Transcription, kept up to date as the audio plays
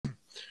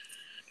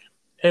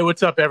Hey,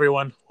 what's up,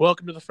 everyone?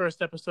 Welcome to the first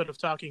episode of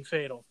Talking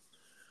Fatal.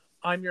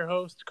 I'm your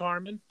host,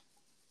 Carmen,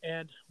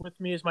 and with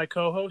me is my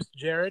co-host,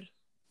 Jared.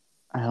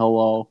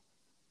 Hello.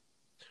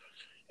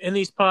 In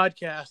these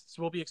podcasts,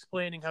 we'll be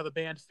explaining how the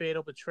band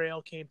Fatal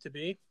Betrayal came to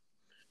be.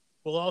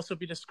 We'll also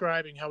be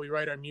describing how we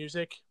write our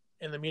music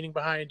and the meaning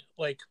behind,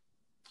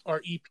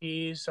 our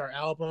EPs, our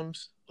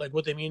albums,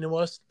 what they mean to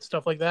us,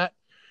 stuff like that.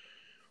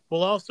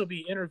 We'll also be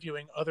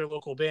interviewing other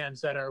local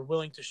bands that are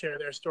willing to share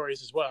their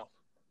stories as well.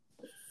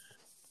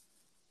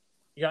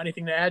 You got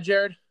anything to add,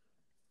 Jared?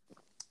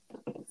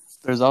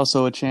 There's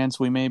also a chance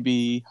we may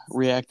be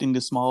reacting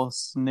to small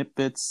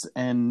snippets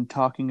and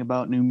talking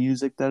about new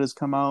music that has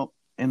come out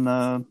in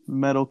the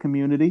metal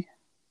community.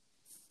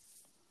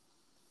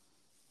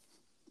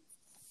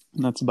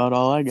 And that's about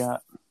all I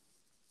got.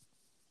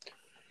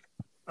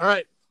 All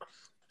right.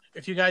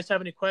 If you guys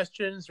have any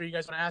questions or you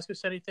guys want to ask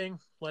us anything,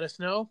 let us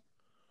know.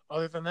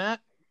 Other than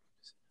that,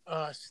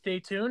 stay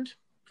tuned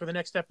for the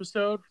next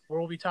episode where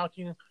we'll be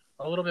talking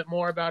a little bit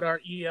more about our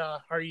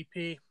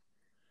EP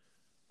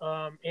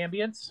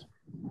ambience.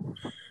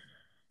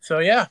 So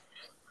yeah,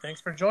 thanks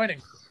for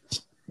joining.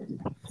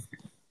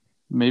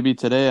 Maybe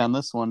today on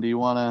this one, do you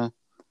wanna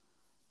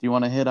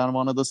hit on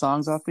one of the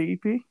songs off the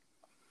EP?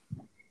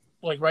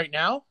 Like right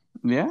now?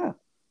 Yeah.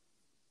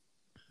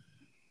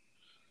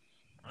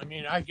 I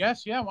mean, I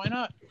guess, yeah, why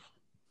not?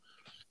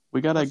 We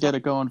gotta get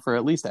it going for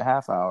at least a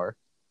half hour.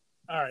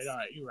 All right,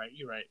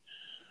 you're right.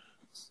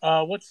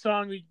 What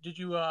song did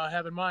you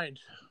have in mind?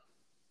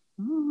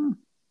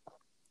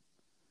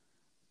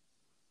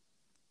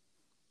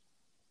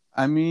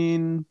 I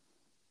mean,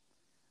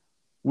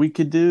 we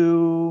could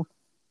do...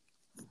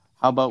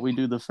 How about we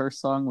do the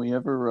first song we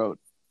ever wrote?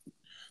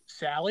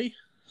 Sally?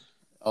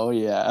 Oh,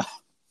 yeah.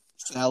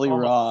 Sally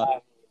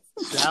Raw.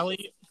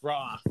 Sally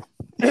Raw.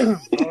 All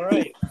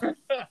right.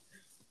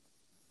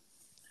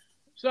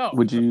 So,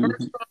 the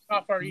first song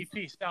off our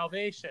EP,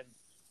 Salvation.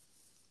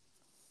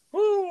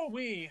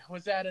 Woo-wee,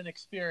 was that an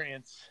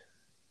experience?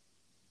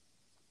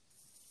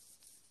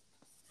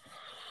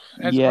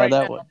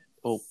 One.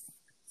 Oh,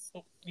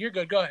 you're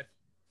good. Go ahead.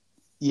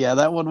 Yeah,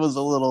 that one was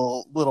a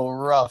little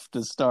rough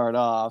to start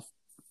off.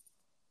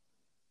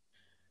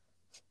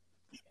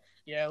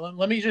 Yeah,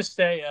 let me just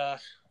say,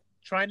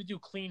 trying to do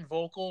clean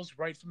vocals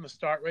right from the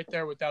start, right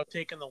there, without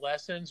taking the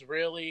lessons,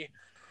 really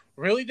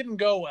didn't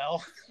go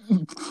well.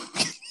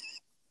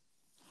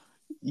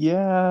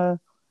 Yeah,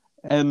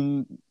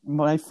 and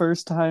my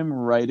first time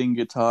writing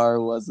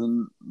guitar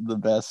wasn't the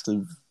best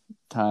of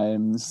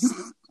times.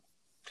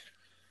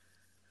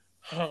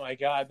 Oh my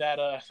god,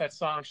 that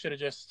song should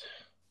have just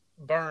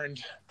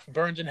burned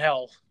in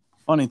hell.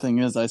 Funny thing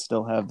is, I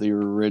still have the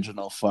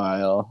original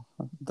file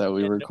that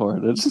we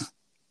recorded.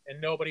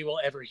 And nobody will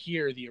ever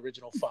hear the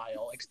original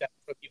file except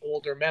for the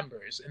older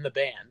members in the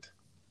band.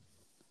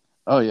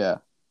 Oh, yeah.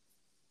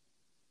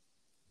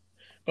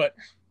 But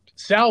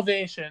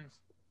Salvation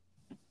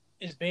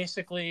is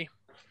basically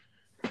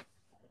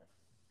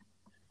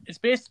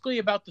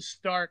about the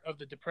start of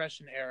the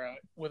Depression era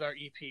with our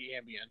EP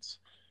Ambience.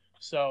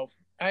 So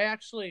I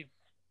actually,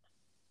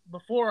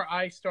 before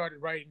I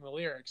started writing the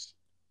lyrics,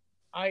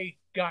 I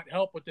got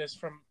help with this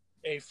from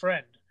a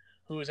friend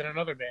who is in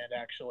another band,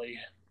 actually.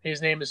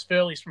 His name is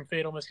Phil. He's from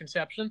Fatal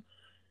Misconception.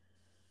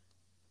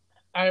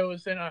 I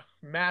was in a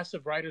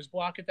massive writer's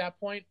block at that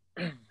point,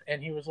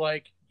 and he was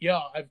like, yo,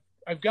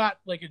 I've got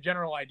like a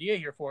general idea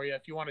here for you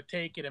if you want to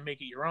take it and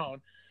make it your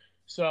own.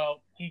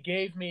 So he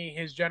gave me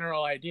his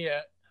general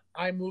idea.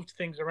 I moved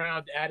things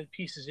around, added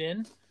pieces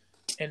in,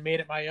 and made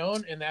it my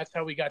own, and that's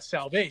how we got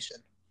Salvation.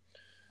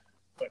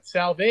 But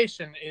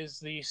Salvation is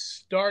the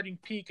starting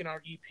peak in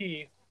our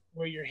EP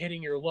where you're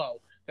hitting your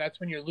low. That's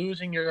when you're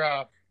losing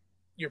your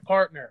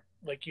partner,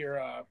 like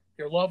your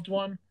loved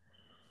one,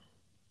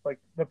 like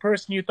the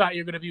person you thought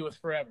you're going to be with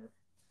forever.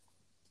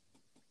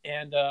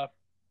 And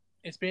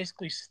it's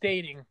basically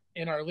stating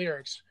in our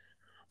lyrics,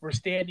 we're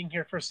standing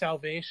here for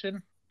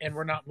salvation and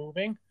we're not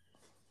moving.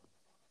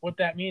 What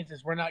that means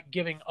is we're not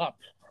giving up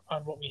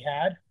on what we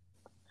had,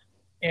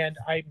 and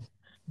I'm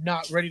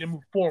not ready to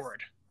move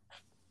forward.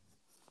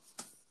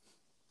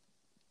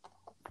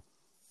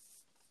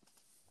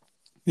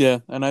 Yeah,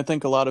 and I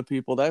think a lot of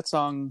people, that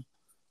song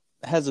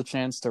has a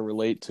chance to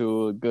relate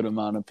to a good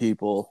amount of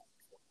people.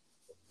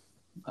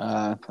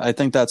 I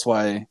think that's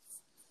why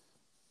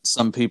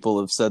some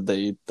people have said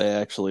they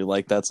actually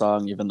like that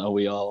song, even though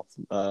we all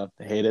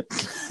hate it.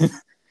 The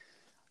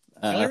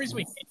only reason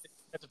we hate it is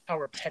because of how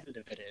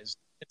repetitive it is.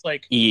 It's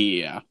like,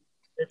 yeah,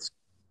 it's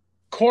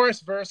chorus,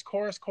 verse,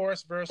 chorus,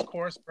 chorus, verse,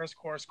 chorus, verse,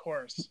 chorus,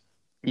 chorus.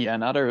 Yeah,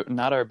 not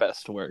our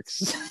best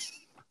works.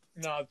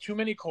 No, too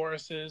many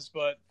choruses,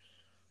 but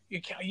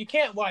you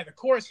can't lie. The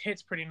chorus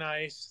hits pretty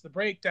nice. The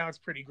breakdown's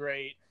pretty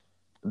great.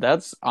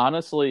 That's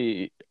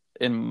honestly,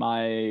 in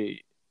my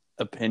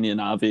opinion,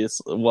 obvious.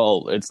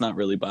 Well, it's not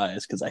really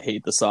biased because I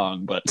hate the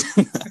song, but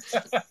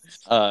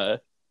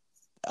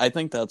I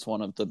think that's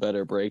one of the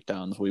better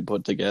breakdowns we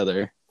put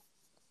together.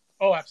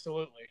 Oh,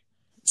 absolutely.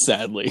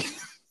 Sadly.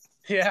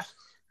 Yeah.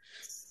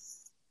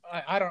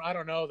 I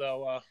don't know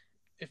though.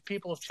 if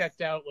people have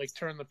checked out like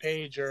Turn the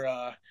Page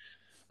or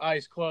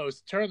Eyes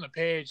Closed, Turn the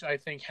Page I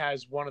think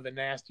has one of the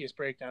nastiest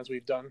breakdowns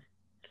we've done.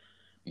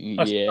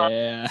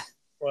 Yeah.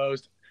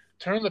 Closed.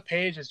 Turn the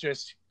Page is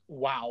just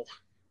wow.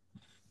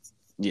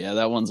 Yeah,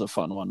 that one's a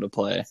fun one to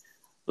play.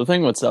 The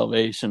thing with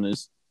Salvation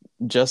is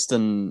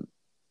Justin,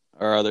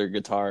 our other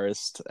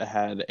guitarist,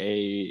 had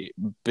a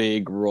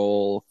big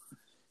role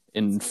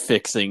in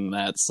fixing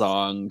that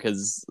song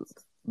because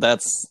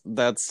that's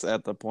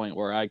at the point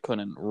where I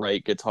couldn't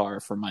write guitar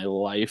for my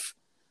life,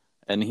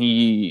 and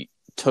he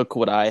took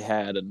what I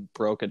had and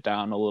broke it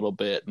down a little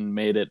bit and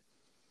made it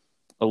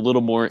a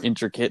little more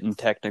intricate and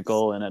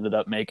technical, and ended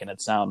up making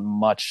it sound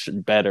much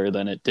better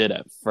than it did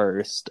at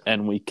first.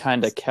 And we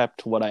kind of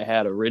kept what I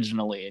had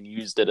originally and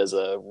used it as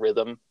a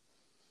rhythm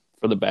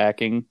for the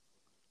backing.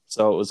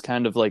 So it was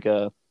kind of like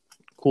a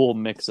cool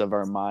mix of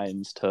our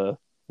minds to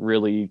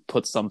really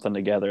put something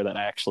together that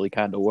actually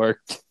kind of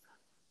worked.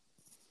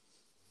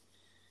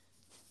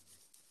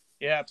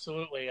 Yeah,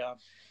 absolutely.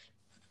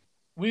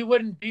 We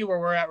wouldn't be where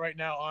we're at right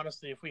now,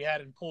 honestly, if we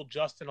hadn't pulled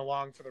Justin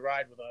along for the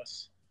ride with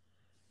us.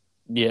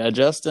 Yeah,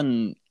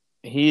 Justin,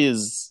 he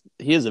is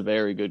a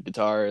very good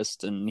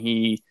guitarist, and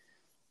he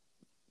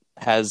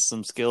has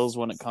some skills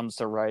when it comes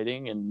to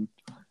writing. And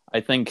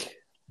I think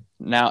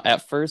now,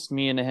 at first,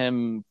 me and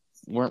him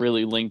weren't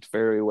really linked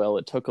very well.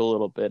 It took a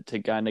little bit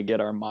to kind of get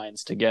our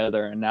minds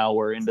together, and now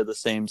we're into the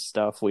same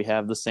stuff. We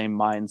have the same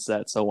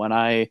mindset. So when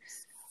I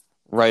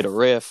write a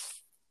riff,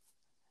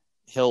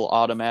 he'll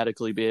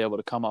automatically be able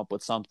to come up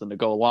with something to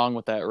go along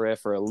with that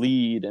riff or a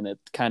lead, and it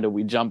kind of,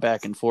 we jump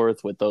back and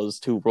forth with those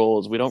two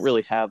roles. We don't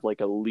really have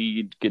like a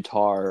lead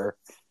guitar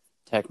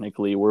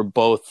technically. We're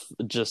both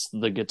just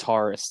the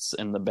guitarists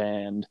in the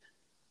band,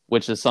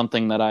 which is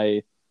something that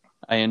I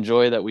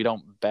enjoy, that we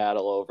don't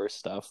battle over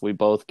stuff. We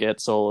both get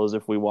solos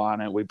if we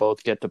want it. We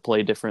both get to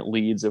play different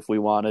leads if we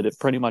wanted it.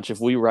 Pretty much if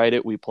we write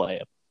it, we play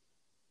it.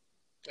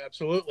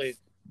 Absolutely.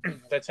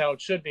 That's how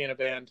it should be in a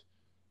band.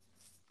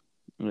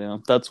 Yeah,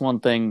 that's one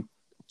thing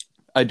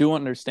I do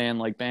understand.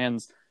 Like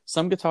bands,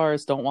 some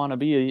guitarists don't want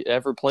to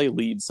ever play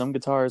leads. Some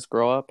guitarists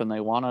grow up and they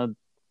want to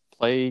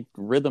play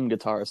rhythm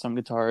guitar. Some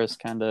guitarists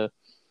kind of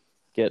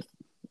get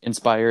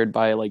inspired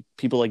by like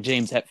people like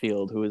James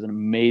Hetfield, who is an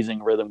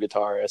amazing rhythm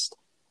guitarist,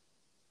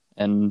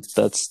 and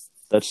that's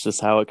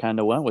just how it kind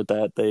of went with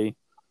that. They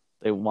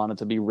wanted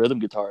to be rhythm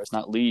guitarists,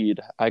 not lead.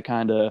 I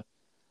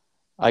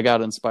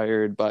got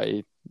inspired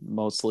by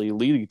mostly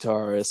lead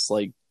guitarists.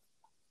 Like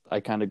I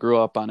kind of grew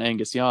up on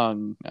Angus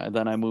Young, and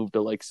then I moved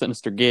to like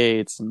Sinister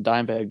Gates and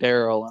Dimebag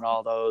Darrell and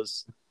all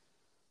those.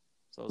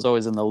 So I was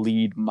always in the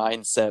lead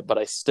mindset, but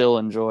I still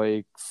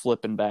enjoy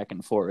flipping back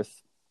and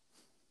forth.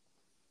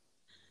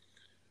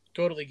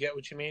 Totally get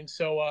what you mean.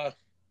 So,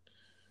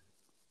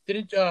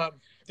 didn't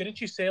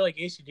you say like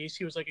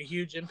AC/DC was like a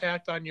huge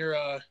impact on your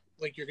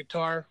like your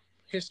guitar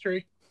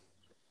history?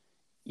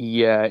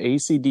 Yeah,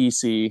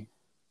 AC/DC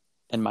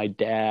and my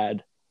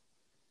dad.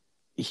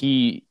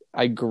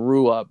 I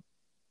grew up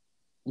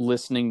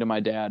listening to my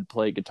dad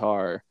play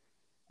guitar,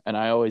 and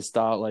I always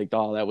thought like,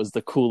 oh, that was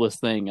the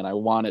coolest thing, and I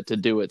wanted to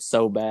do it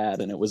so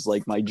bad, and it was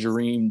like my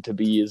dream to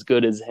be as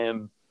good as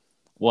him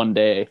one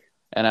day.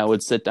 And I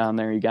would sit down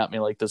there. He got me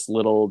like this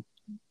little,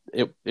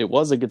 it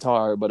was a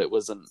guitar, but it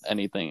wasn't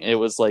anything. It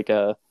was like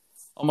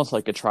almost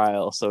like a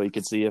trial, so he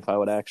could see if I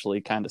would actually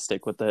kind of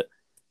stick with it,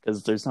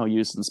 because there's no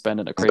use in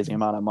spending a crazy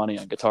amount of money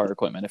on guitar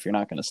equipment if you're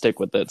not going to stick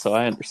with it. So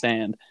I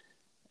understand.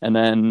 And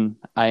then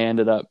I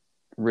ended up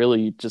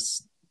really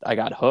just, I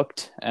got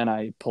hooked, and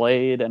I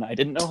played, and I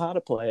didn't know how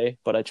to play,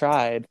 but I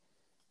tried.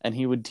 And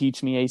he would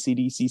teach me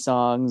AC/DC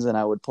songs, and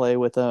I would play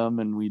with him,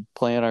 and we'd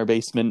play in our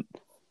basement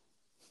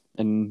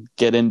and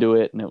get into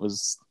it. And it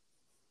was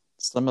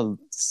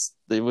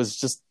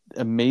just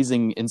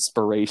amazing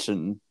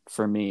inspiration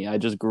for me. I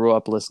just grew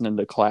up listening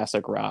to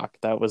classic rock.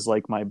 That was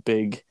like my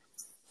big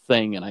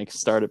thing. And I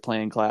started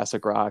playing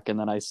classic rock. And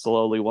then I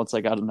slowly, once I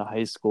got into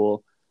high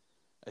school,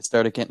 I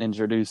started getting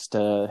introduced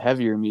to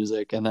heavier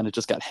music, and then it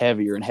just got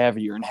heavier and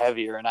heavier and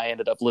heavier. And I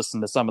ended up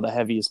listening to some of the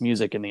heaviest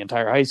music in the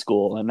entire high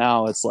school. And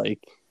now it's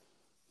like,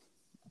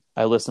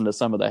 I listen to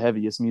some of the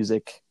heaviest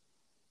music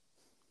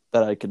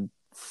that I could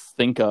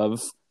think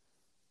of.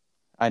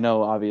 I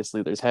know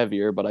obviously there's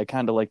heavier, but I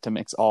kind of like to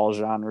mix all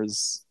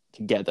genres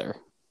together.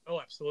 Oh,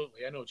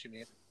 absolutely. I know what you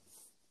mean.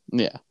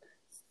 Yeah.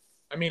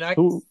 I mean, I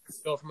go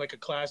from like a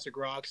classic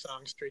rock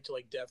song straight to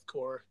like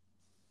deathcore.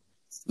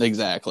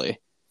 Exactly.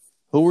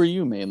 Who were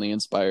you mainly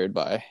inspired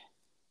by?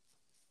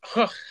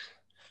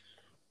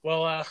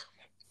 Well,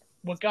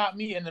 what got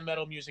me into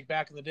metal music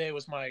back in the day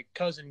was my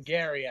cousin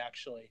Gary,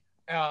 actually,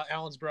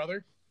 Alan's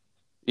brother.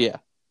 Yeah.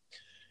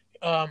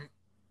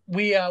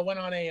 We went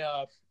on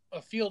a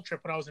field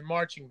trip when I was in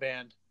marching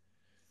band,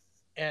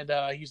 and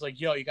he's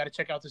like, "Yo, you got to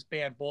check out this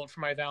band, Bullet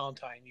for My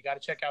Valentine. You got to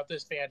check out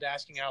this band,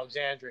 Asking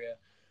Alexandria."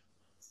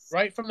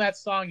 Right from that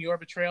song, Your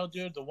Betrayal,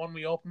 dude, the one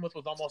we opened with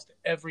almost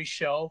every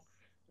show.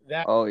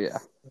 Oh yeah.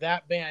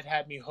 That band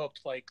had me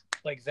hooked like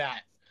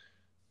that.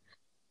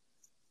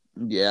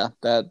 Yeah,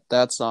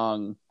 that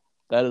song,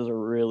 that is a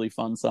really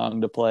fun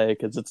song to play,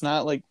 because it's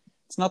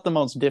it's not the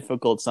most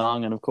difficult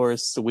song, and of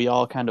course we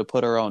all kind of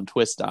put our own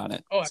twist on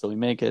it. Oh, So we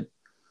make it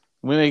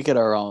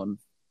our own.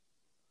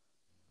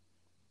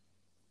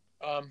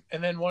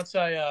 and then once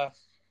I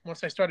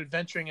started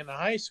venturing into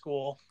high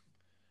school,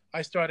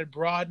 I started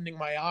broadening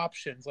my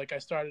options. Like I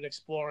started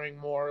exploring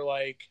more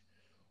like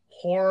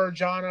horror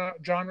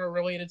genre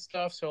related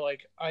stuff. So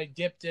like I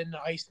dipped into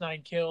Ice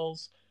Nine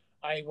Kills.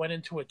 I went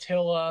into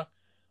Attila.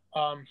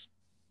 Um,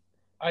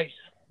 I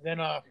then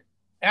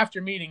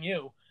after meeting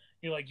you,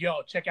 you're like,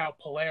 yo, check out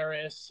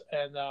Polaris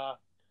and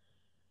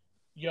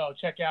yo,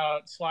 check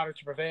out Slaughter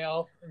to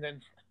Prevail. And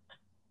then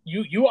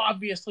you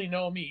obviously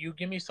know me. You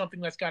give me something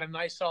that's got a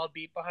nice solid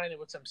beat behind it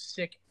with some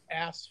sick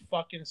ass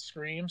fucking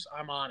screams,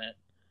 I'm on it.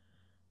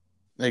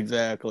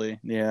 Exactly.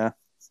 Yeah.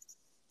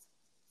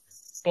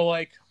 But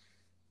like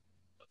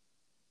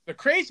the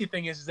crazy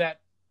thing is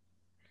that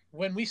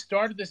when we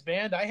started this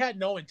band, I had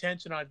no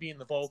intention on being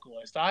the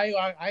vocalist.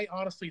 I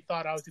honestly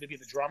thought I was going to be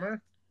the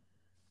drummer,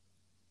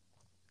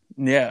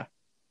 Yeah.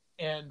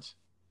 and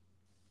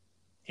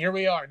here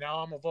we are. Now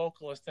I'm a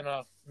vocalist in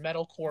a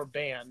metalcore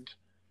band.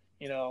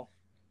 You know.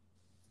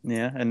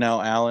 Yeah. And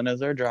now Alan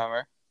is our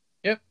drummer.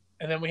 Yep.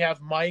 And then we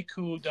have Mike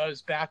who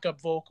does backup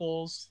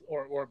vocals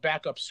or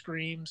backup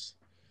screams.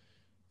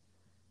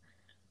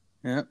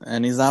 Yeah.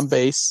 And he's on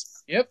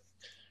bass. Yep.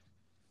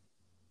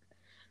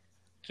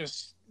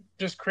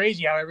 Just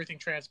crazy how everything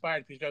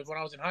transpired, because when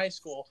I was in high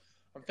school,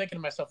 I'm thinking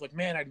to myself, like,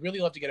 man, I'd really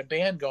love to get a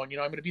band going. You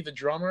know, I'm going to be the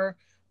drummer.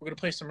 We're going to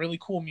play some really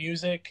cool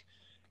music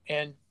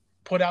and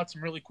put out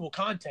some really cool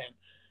content.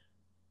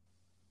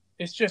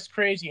 It's just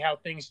crazy how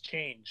things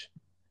change.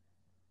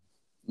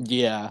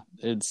 Yeah,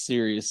 it's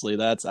seriously,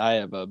 I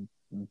have a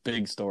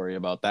big story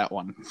about that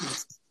one.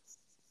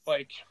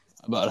 Like,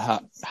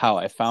 about how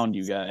I found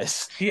you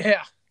guys.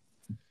 yeah.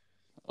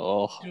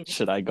 Oh, Dude,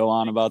 should I go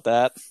on about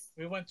that?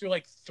 we went through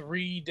like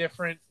 3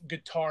 different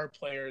guitar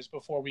players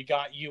before we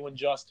got you and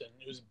Justin.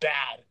 It was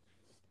bad.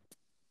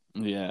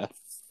 Yeah.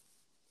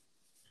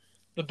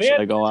 The band.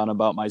 Should I go on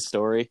about my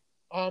story?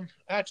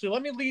 Actually,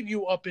 let me lead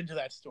you up into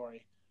that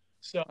story.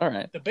 So, all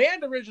right. The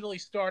band originally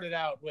started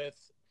out with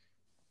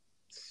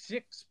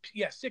 6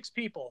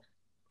 people,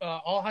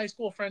 all high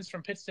school friends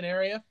from Pittston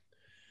area.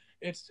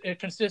 It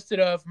consisted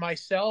of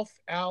myself,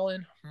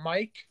 Alan,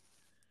 Mike,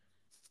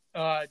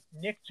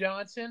 Nick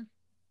Johnson,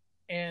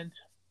 and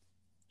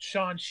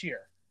Sean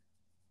Shear.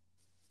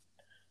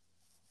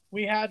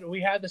 We had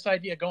this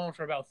idea going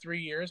for about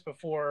 3 years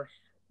before.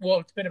 Well,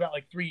 it's been about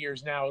like 3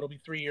 years now. It'll be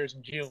 3 years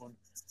in June.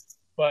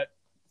 But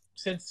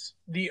since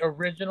the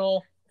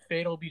original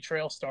Fatal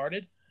Betrayal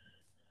started,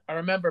 I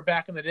remember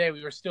back in the day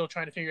we were still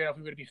trying to figure out if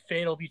we were going to be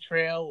Fatal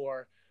Betrayal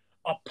or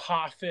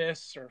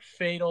Apophis or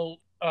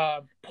Fatal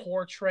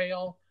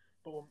Portrayal.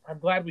 But I'm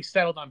glad we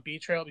settled on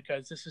Betrayal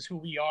because this is who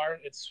we are.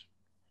 It's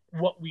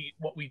what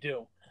we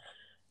do.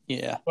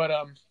 Yeah. But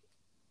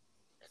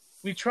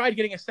we tried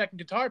getting a second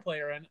guitar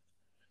player in,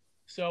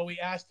 so we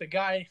asked a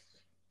guy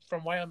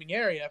from Wyoming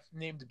area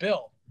named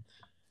Bill.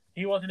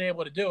 He wasn't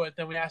able to do it.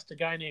 Then we asked a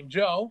guy named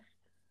Joe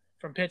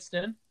from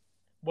Pittston.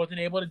 Wasn't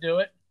able to do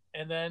it.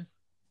 And then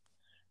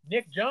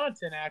Nick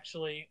Johnson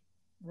actually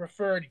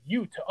referred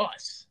you to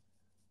us.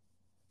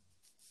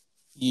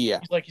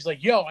 Yeah. He's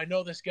like, yo, I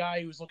know this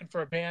guy who's looking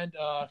for a band.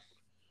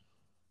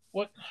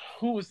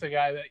 Who was the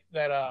guy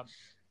that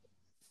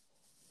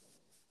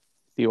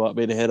Do you want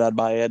me to hit on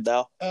my end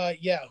now?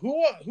 yeah.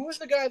 Who was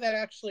the guy that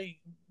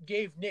actually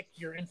gave Nick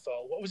your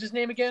info? What was his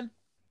name again?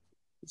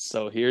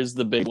 So here's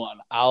the big one.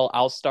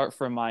 I'll start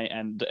from my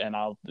end and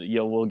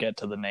we'll get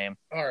to the name.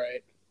 All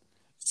right.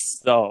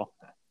 So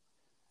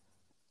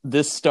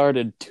this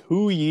started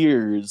 2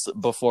 years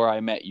before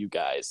I met you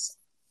guys.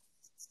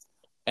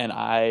 And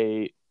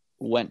I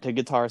went to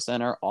Guitar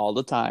Center all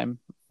the time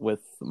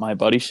with my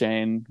buddy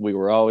Shane. We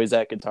were always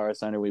at Guitar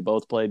Center. We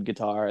both played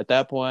guitar. At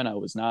that point, I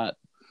was not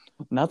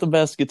the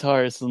best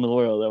guitarist in the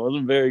world. I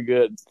wasn't very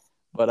good,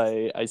 but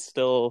I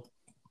still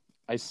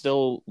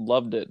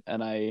loved it.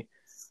 And I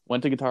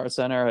went to Guitar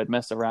Center. I'd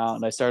mess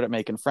around. I started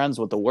making friends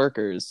with the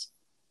workers.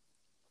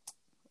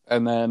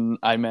 And then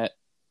I met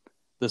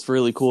this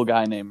really cool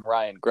guy named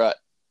Ryan Grutt.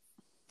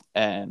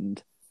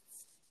 And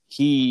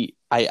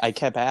I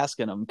kept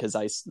asking him because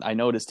I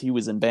noticed he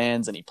was in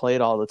bands and he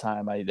played all the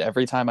time.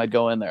 Every time I'd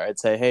go in there, I'd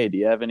say, hey, do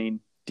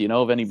you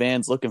know of any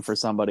bands looking for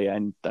somebody?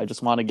 I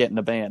just want to get in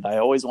a band. I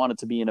always wanted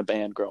to be in a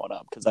band growing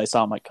up because I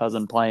saw my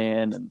cousin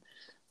playing and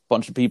a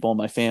bunch of people in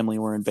my family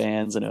were in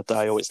bands, and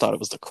I always thought it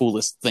was the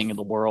coolest thing in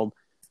the world.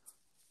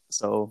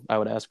 So I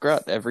would ask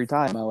Grutt every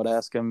time. I would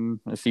ask him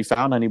if he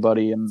found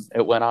anybody, and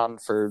it went on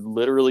for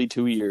literally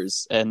 2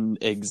 years. And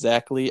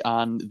exactly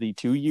on the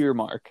 2-year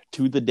mark,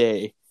 to the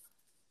day,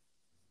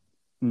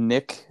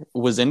 Nick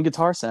was in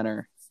Guitar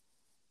Center,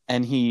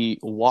 and he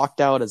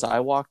walked out as I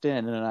walked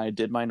in, and I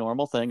did my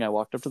normal thing. I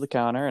walked up to the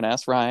counter and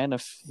asked Ryan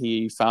if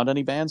he found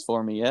any bands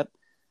for me yet.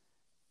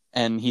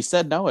 And he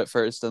said no at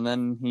first, and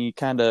then he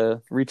kind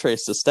of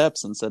retraced the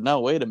steps and said, no,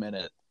 wait a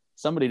minute.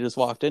 Somebody just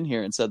walked in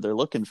here and said they're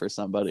looking for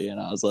somebody. And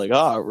I was like,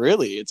 oh,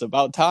 really? It's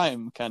about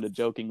time, kind of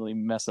jokingly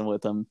messing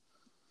with him.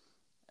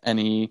 And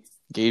he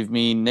gave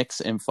me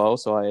Nick's info,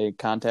 so I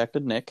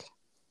contacted Nick,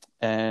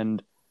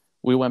 and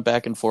we went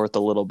back and forth a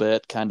little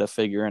bit, kind of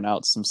figuring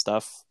out some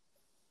stuff.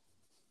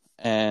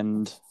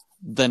 And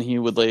then he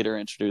would later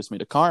introduce me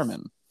to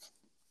Carmen.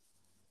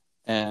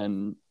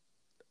 And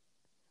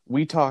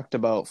we talked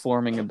about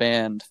forming a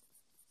band,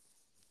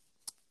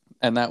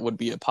 and that would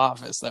be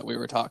Apophis that we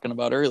were talking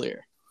about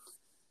earlier.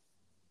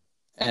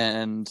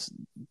 And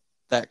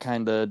that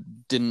kind of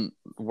didn't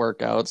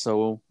work out,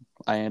 so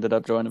I ended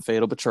up joining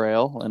Fatal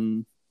Betrayal,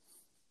 and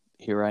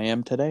here I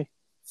am today.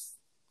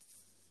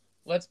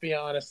 Let's be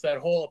honest, that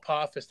whole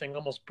Apophis thing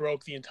almost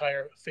broke the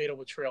entire Fatal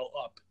Betrayal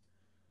up.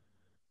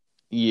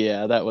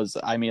 Yeah, that was,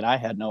 I mean, I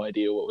had no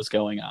idea what was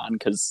going on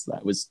because I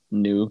was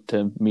new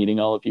to meeting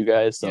all of you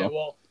guys. So. Yeah,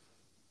 well,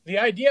 the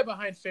idea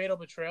behind Fatal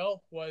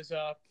Betrayal was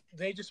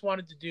they just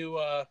wanted to do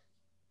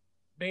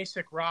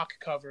basic rock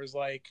covers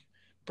like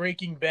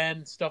Breaking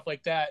Ben, stuff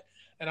like that.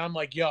 And I'm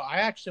like, yo, I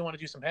actually want to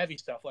do some heavy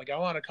stuff. Like, I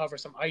want to cover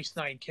some Ice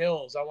Nine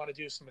Kills. I want to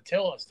do some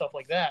Attila, stuff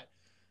like that.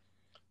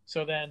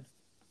 So then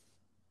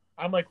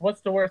I'm like,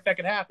 what's the worst that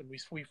could happen?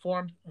 We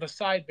formed the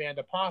side band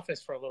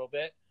Apophis for a little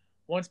bit.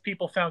 Once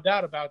people found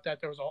out about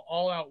that, there was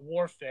all-out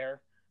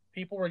warfare.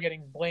 People were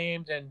getting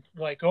blamed and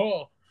like,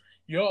 oh,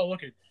 yo,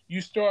 look at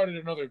you started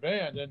another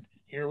band, and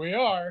here we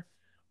are.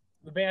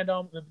 The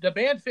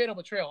band Fatal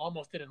Betrayal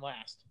almost didn't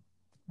last.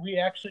 We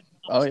actually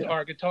lost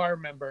our guitar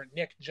member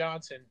Nick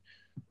Johnson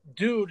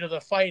due to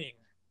the fighting.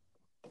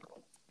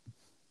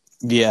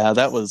 Yeah,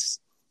 that was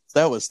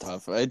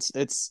tough.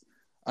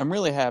 I'm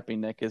really happy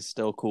Nick is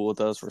still cool with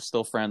us. We're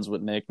still friends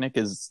with Nick. Nick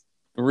is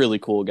a really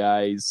cool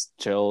guy. He's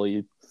chill.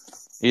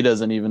 He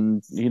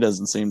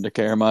doesn't seem to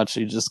care much.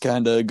 He just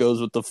kind of goes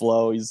with the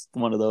flow. He's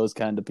one of those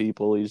kind of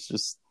people.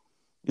 He's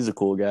a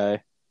cool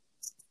guy.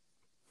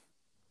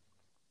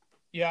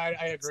 Yeah,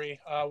 I agree.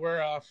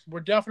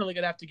 We're definitely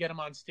gonna have to get him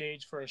on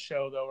stage for a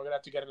show, though. We're gonna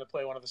have to get him to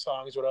play one of the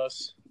songs with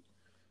us.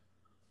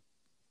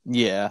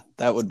 Yeah,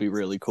 that would be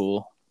really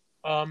cool.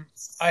 I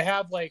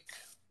have like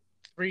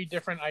 3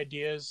 different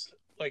ideas,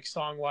 like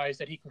song-wise,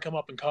 that he can come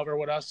up and cover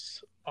with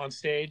us on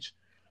stage.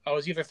 I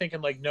was either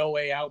thinking like No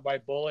Way Out by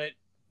Bullet,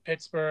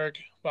 Pittsburgh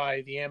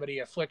by the Amity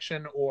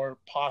Affliction, or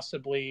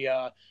possibly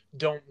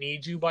Don't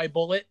Need You by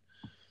Bullet.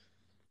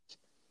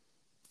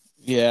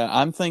 Yeah,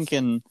 I'm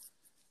thinking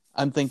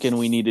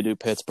we need to do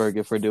Pittsburgh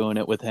if we're doing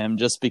it with him,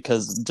 just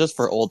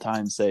for old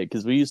time's sake,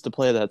 because we used to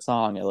play that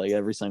song at like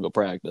every single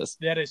practice.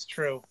 That is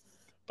true.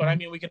 But I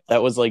mean,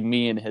 that was like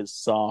me and his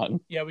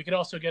song. Yeah, we could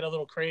also get a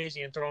little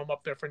crazy and throw him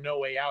up there for No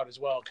Way Out as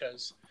well,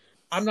 because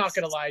I'm not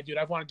going to lie, dude,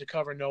 I've wanted to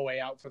cover No Way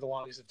Out for the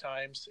longest of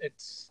times.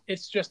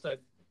 It's just a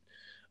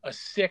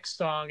sick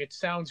song. It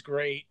sounds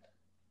great.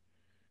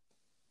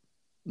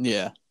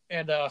 Yeah.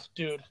 And,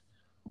 dude,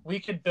 we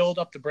could build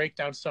up the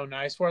breakdown so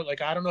nice for it.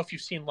 Like, I don't know if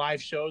you've seen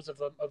live shows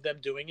of them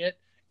doing it.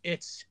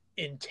 It's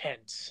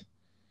intense.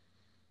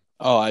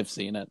 Oh, I've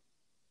seen it.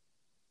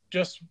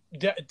 Just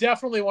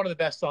definitely one of the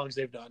best songs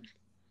they've done.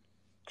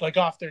 Like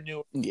off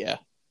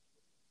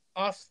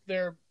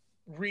their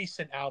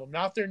recent album,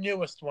 not their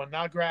newest one,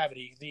 not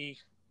Gravity. The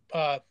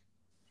oh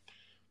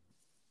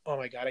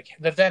my god,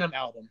 the Venom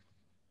album.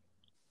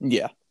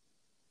 Yeah,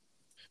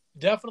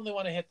 definitely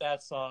want to hit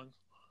that song.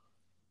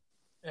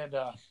 And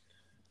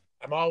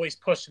I'm always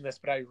pushing this,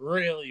 but I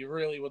really,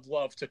 really would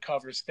love to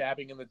cover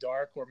 "Stabbing in the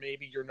Dark" or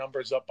maybe "Your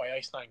Number's Up" by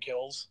Ice Nine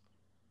Kills.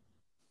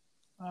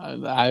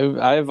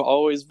 I've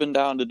always been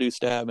down to do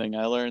Stabbing.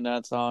 I learned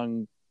that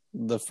song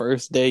the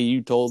first day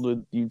you told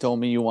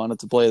me you wanted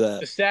to play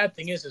that. The sad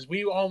thing is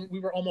we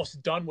were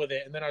almost done with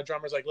it, and then our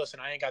drummer's like, "Listen,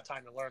 I ain't got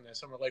time to learn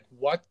this." And we're like,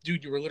 "What,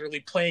 dude? You were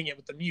literally playing it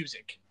with the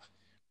music."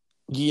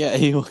 Yeah,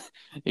 he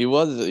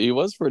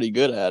was pretty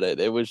good at it.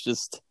 It was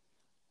just,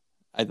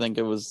 I think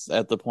it was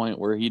at the point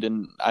where he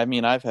didn't. I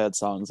mean, I've had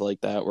songs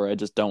like that where I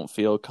just don't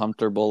feel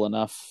comfortable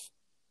enough,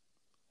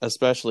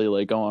 especially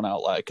like going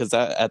out live, because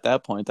at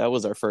that point that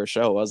was our first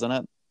show, wasn't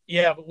it?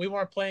 Yeah, but we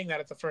weren't playing that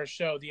at the first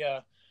show.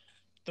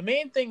 The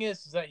main thing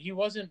is that he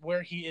wasn't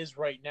where he is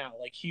right now.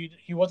 Like he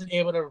wasn't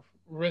able to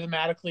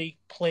rhythmatically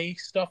play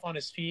stuff on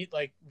his feet,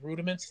 like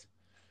rudiments.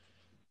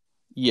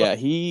 Yeah,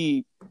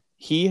 he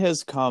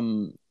has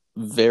come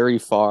very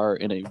far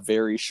in a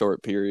very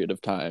short period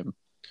of time.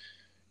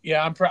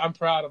 Yeah, I'm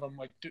proud of him.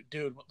 Like,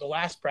 dude, the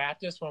last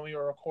practice when we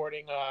were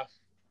recording,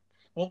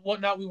 we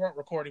weren't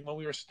recording, when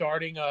we were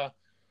starting a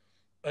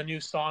new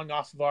song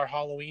off of our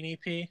Halloween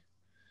EP.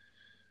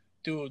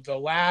 Dude, the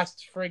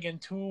last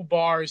friggin' 2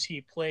 bars he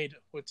played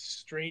with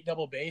straight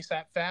double bass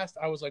that fast,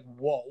 I was like,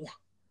 whoa.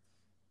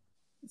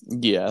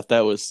 Yeah, that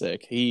was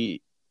sick.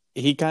 He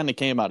kind of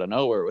came out of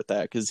nowhere with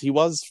that, because he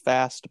was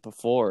fast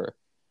before,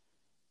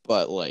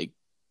 but like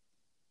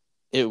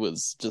it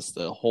was just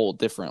a whole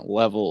different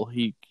level.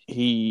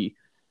 He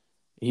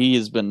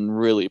has been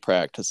really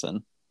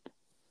practicing.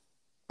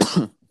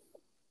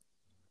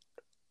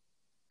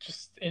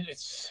 Just,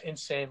 it's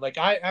insane. Like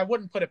I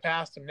wouldn't put it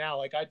past him now.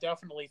 Like I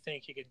definitely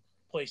think he could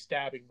play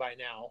Stabbing by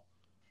now.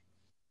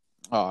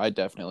 Oh, I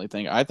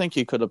think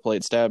he could have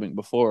played Stabbing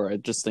before.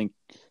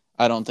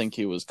 I don't think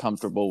he was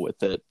comfortable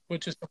with it,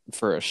 which is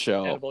for a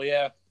show.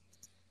 Yeah.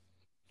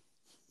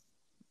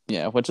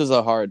 Yeah, which is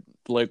a hard,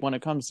 like, when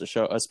it comes to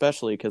show,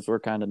 especially because we're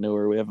kind of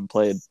newer, we haven't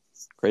played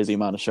crazy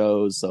amount of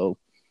shows, so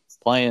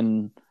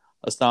playing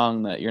a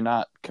song that you're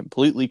not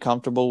completely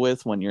comfortable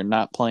with when you're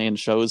not playing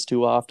shows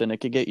too often, it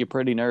could get you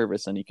pretty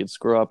nervous and you could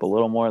screw up a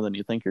little more than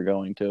you think you're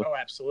going to. Oh,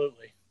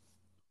 absolutely.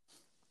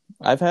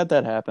 I've had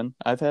that happen.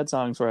 I've had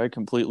songs where I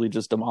completely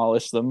just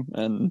demolished them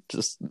and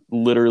just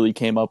literally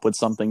came up with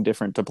something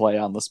different to play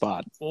on the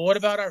spot. Well, what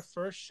about our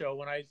first show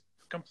when I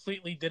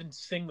completely didn't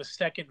sing the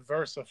second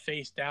verse of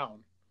Face Down?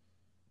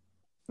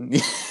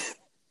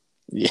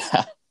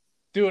 Yeah.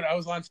 Dude, I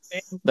was on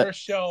stage first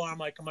show, and I'm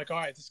like, all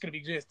right, this is gonna be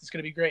good. This is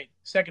gonna be great.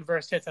 Second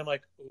verse hits, I'm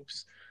like,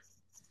 oops.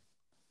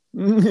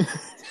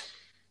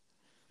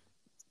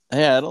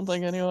 Yeah, I don't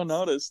think anyone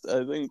noticed.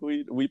 I think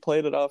we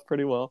played it off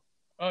pretty well.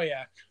 Oh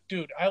yeah,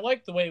 dude, I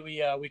like the way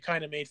we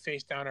kind of made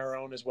Face Down our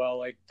own as well.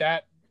 Like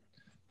that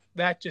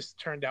just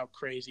turned out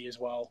crazy as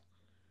well.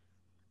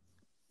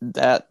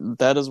 That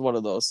is one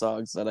of those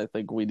songs that I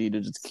think we need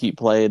to just keep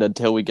playing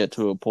until we get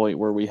to a point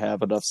where we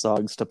have enough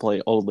songs to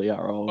play only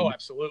our own. Oh,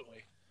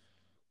 absolutely.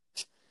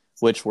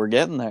 Which we're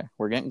getting there.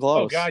 We're getting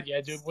close. Oh god,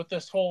 yeah, dude. With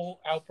this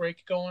whole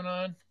outbreak going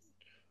on,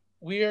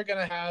 we are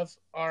gonna have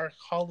our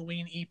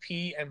Halloween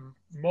EP and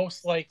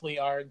most likely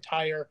our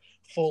entire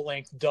full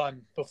length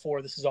done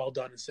before this is all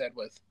done and said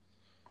with.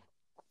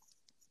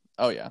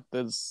 Oh yeah,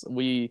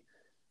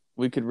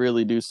 we could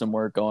really do some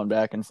work going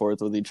back and forth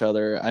with each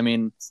other. I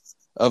mean,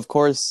 of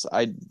course,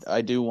 I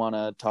do want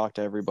to talk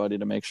to everybody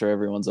to make sure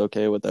everyone's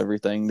okay with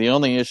everything. The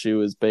only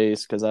issue is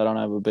bass because I don't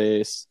have a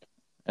bass.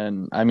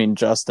 And I mean,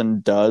 Justin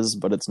does,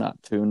 but it's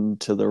not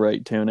tuned to the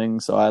right tuning,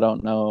 so I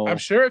don't know. I'm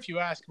sure if you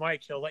ask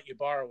Mike, he'll let you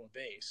borrow a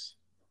bass.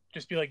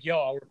 Just be like, yo,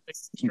 I'll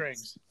replace the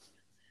strings.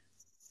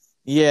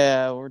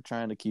 Yeah, we're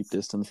trying to keep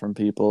distance from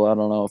people. I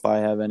don't know if I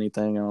have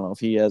anything. I don't know if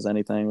he has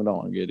anything. We don't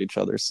want to get each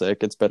other sick.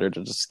 It's better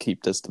to just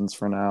keep distance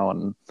for now,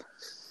 and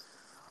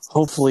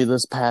hopefully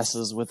this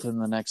passes within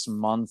the next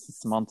month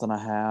and a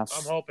half.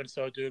 I'm hoping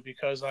so, dude,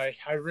 because I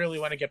really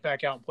want to get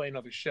back out and play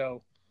another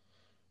show.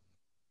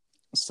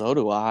 So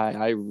do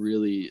I.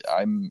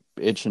 I'm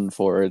itching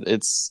for it.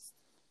 It's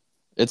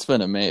been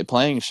amazing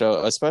playing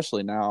show,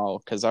 especially now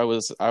because I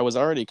was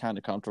already kind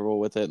of comfortable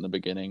with it in the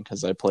beginning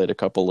because I played a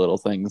couple little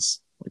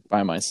things like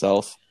by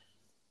myself,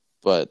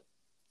 but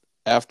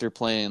after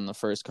playing the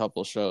first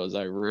couple shows,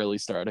 I really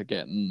started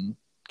getting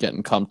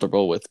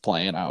comfortable with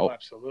playing out. Oh,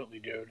 absolutely,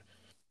 dude.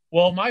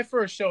 Well, my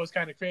first show was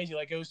kind of crazy.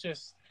 Like, it was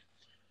just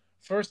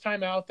first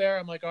time out there.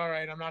 I'm like, all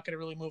right, I'm not going to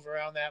really move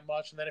around that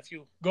much. And then if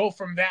you go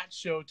from that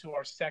show to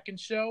our second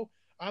show,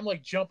 I'm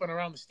like jumping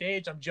around the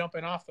stage. I'm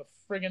jumping off the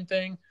friggin'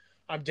 thing.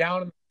 I'm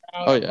down in the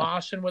crowd. I'm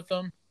moshing with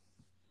them.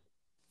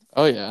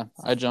 Oh, yeah.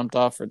 I jumped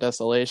off for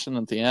Desolation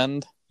at the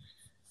end.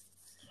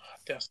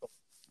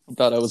 I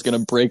thought I was going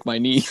to break my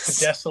knees.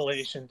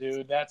 Desolation,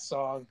 dude. That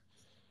song.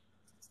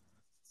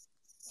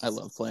 I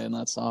love playing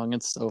that song.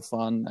 It's so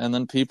fun. And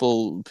then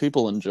people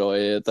enjoy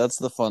it. That's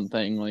the fun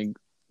thing. Like,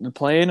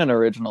 playing an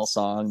original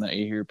song that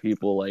you hear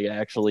people like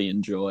actually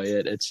enjoy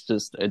it,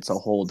 it's a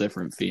whole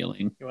different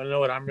feeling. You want to know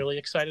what I'm really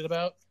excited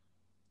about?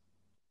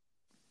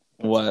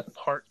 What?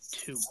 Part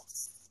 2.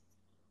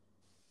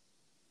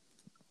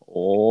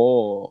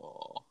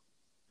 Oh,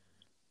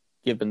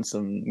 giving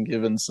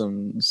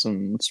some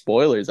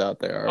spoilers out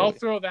there. I'll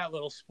throw that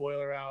little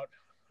spoiler out.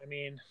 I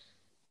mean,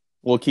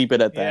 we'll keep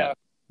it at that.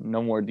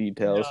 No more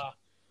details.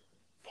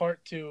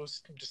 Part 2,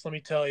 just let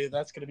me tell you,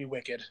 that's going to be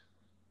wicked.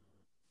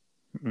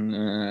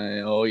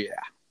 Oh yeah.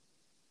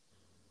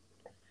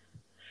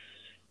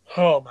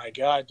 Oh my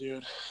god,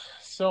 dude.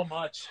 So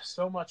much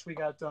we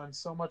got done.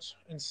 So much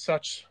in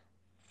such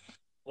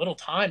little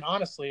time,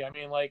 honestly. I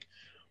mean, like,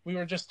 we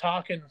were just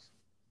talking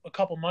a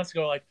couple months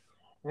ago, like,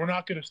 we're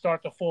not going to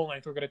start the full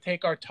length. We're going to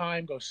take our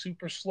time, go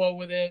super slow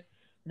with it,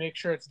 make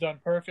sure it's done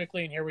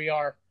perfectly, and here we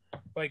are,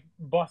 like,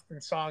 busting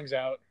songs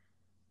out.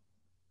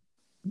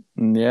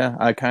 Yeah,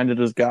 I kind of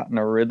just got in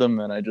a rhythm,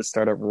 and I just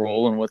started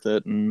rolling with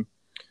it, and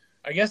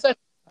I guess that's...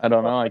 I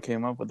don't know. I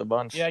came up with a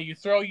bunch. Yeah, you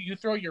throw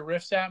your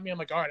riffs at me. I'm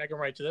like, all right, I can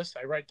write to this.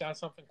 I write down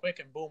something quick,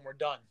 and boom, we're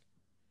done.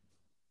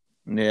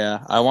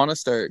 Yeah, I want to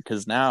start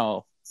because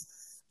now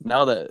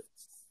that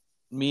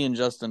me and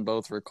Justin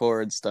both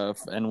record stuff,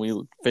 and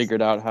we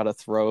figured out how to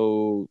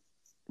throw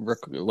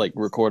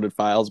recorded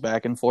files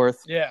back and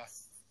forth. Yeah.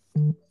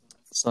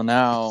 So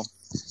now,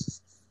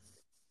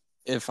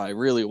 if I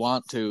really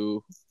want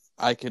to,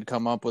 I could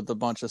come up with a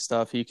bunch of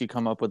stuff. He could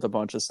come up with a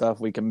bunch of stuff.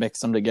 We can mix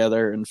them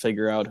together and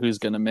figure out who's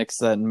going to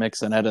mix and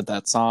edit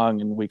that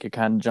song. And we could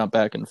kind of jump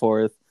back and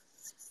forth.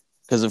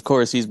 Because, of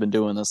course, he's been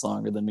doing this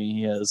longer than me.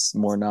 He has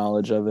more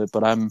knowledge of it.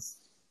 But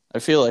I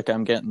feel like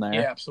I'm getting there.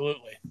 Yeah,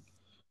 absolutely.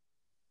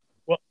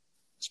 Well,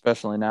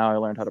 especially now I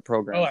learned how to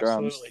program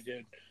drums. Absolutely,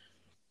 dude.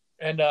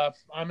 And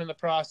I'm in the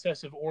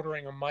process of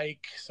ordering a mic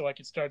so I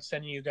can start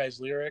sending you guys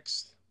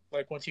lyrics.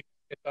 Like, once you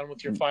get done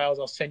with your files,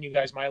 I'll send you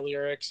guys my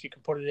lyrics. You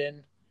can put it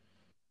in.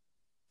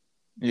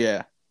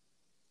 Yeah.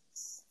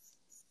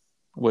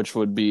 Which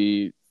would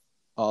be,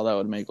 that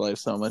would make life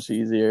so much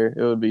easier.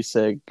 It would be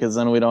sick because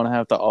then we don't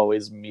have to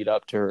always meet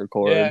up to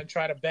record. Yeah, and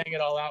try to bang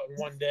it all out in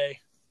one day.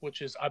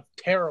 which is a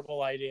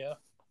terrible idea.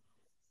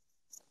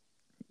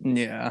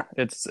 Yeah,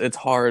 it's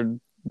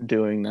hard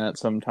doing that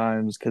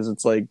sometimes because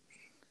it's like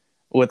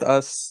with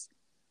us,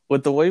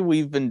 with the way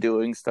we've been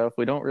doing stuff,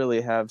 we don't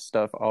really have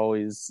stuff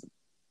always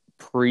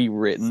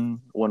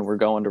pre-written when we're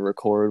going to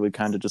record. We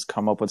kind of just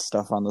come up with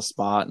stuff on the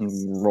spot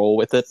and roll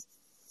with it.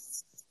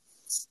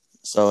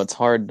 So it's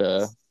hard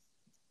to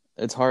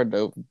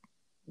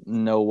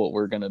know what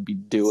we're going to be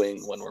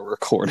doing when we're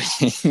recording.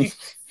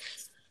 It's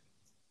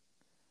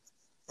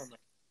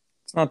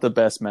not the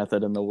best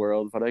method in the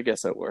world, but I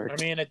guess it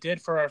worked. I mean, it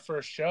did for our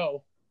first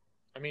show.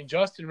 I mean,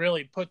 Justin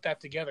really put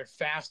that together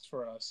fast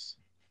for us.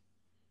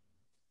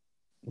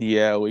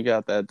 Yeah, we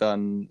got that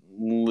done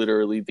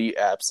literally the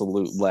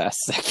absolute last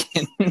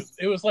second.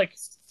 It was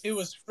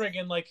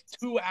friggin' like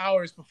 2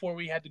 hours before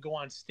we had to go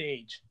on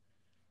stage.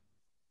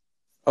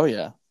 Oh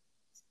yeah.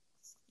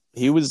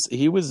 He was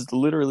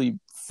literally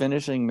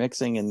finishing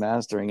mixing and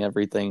mastering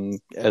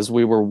everything as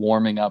we were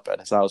warming up at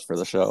his house for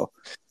the show.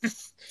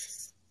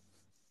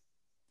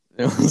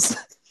 It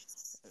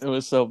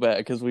was so bad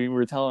because we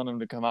were telling him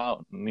to come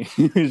out and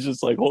he was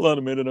just like, "Hold on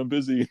a minute, I'm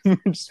busy."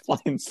 Just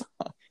playing songs.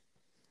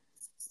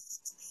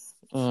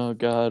 Oh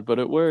god, but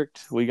it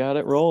worked. We got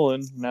it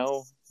rolling.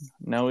 Now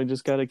we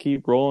just got to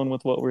keep rolling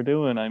with what we're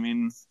doing. I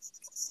mean,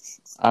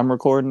 I'm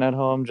recording at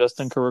home.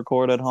 Justin could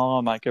record at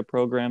home. I could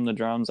program the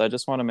drums. I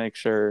just want to make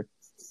sure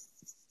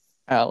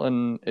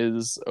Alan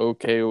is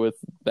okay with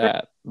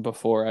that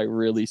before I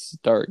really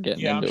start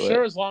getting into it. Yeah, I'm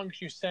sure as long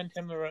as you send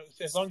him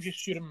as long as you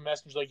shoot him a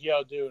message like,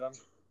 "Yo, dude, I'm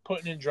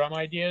putting in drum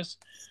ideas.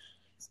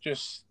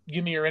 Just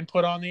give me your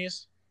input on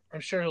these."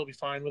 I'm sure he'll be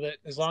fine with it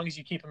as long as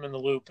you keep him in the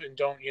loop and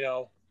don't,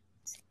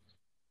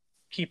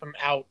 keep him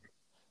out.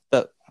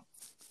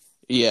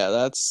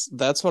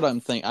 That's what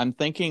I'm thinking. I'm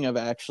thinking of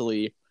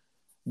actually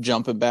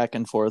jumping back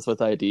and forth with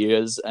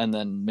ideas and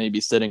then maybe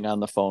sitting on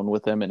the phone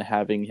with him and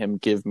having him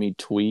give me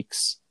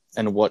tweaks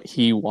and what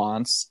he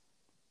wants.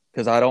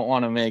 Because I don't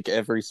want to make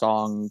every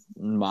song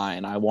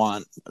mine. I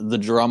want the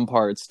drum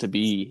parts to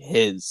be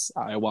his.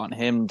 I want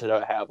him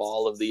to have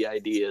all of the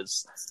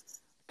ideas.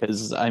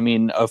 Because, I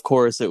mean, of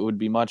course, it would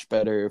be much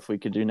better if we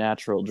could do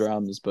natural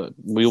drums, but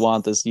we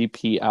want this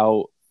EP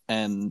out,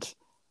 and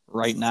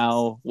right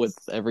now, with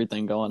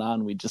everything going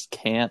on, we just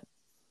can't.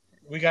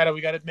 We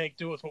gotta make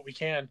do with what we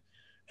can.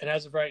 And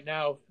as of right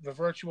now, the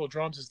virtual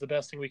drums is the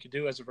best thing we could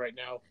do as of right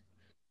now.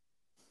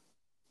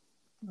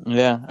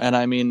 Yeah, and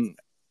I mean,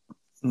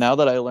 now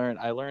that I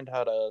learned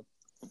how to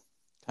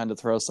kind of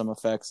throw some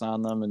effects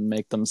on them and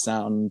make them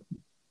sound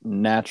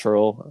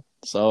natural,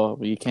 so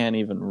you can't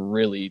even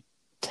really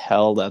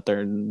tell that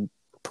they're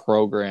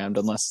programmed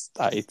unless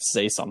I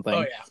say something.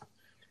 Oh yeah,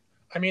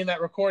 I mean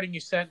that recording you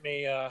sent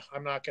me.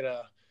 I'm not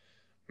gonna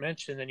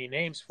mention any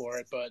names for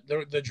it, but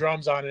the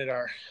drums on it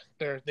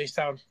they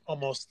sound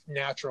almost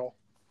natural.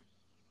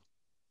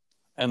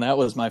 And that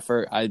was my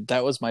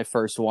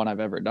first one I've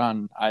ever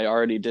done. I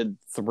already did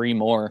 3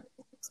 more.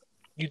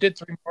 You did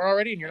 3 more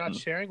already, and you're not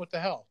sharing? What the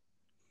hell?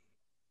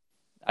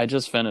 I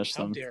just finished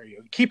them. How dare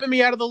you? Keeping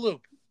me out of the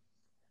loop.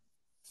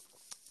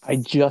 I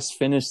just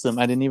finished them.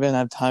 I didn't even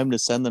have time to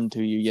send them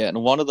to you yet.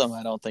 And one of them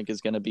I don't think is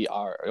going to be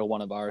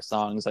one of our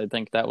songs. I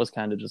think that was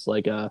kind of just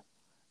like a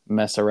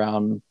mess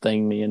around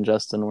thing me and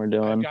Justin were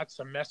doing. I've got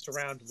some mess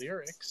around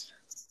lyrics.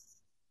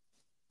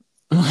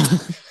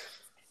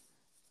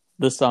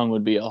 This song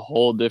would be a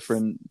whole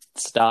different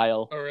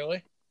style. Oh,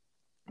 really?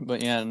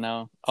 But yeah,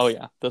 no. Oh,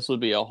 yeah. This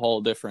would be a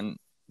whole different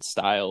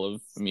style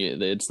of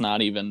music. It's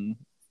not even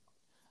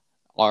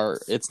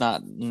it's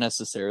not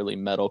necessarily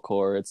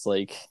metalcore. It's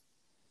like,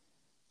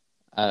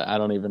 I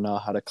don't even know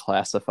how to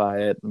classify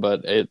it,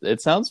 but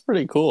it sounds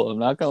pretty cool. I'm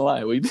not gonna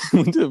lie. We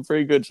did a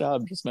pretty good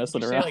job just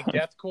messing around. Like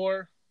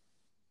deathcore?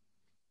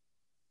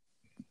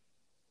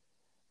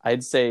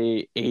 I'd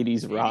say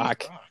 80s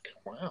rock.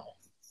 Wow.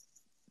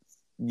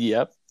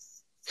 Yep.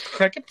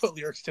 I can put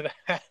lyrics to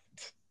that.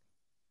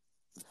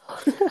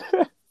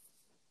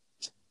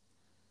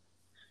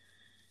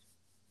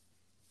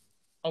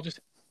 I'll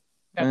just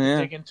have to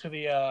dig into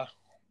the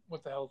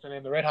what the hell is the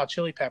name? The Red Hot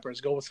Chili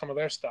Peppers. Go with some of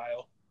their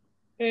style.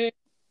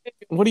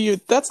 What are you?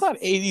 That's not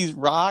 80s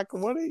rock.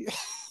 What are you?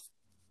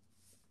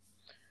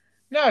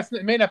 No,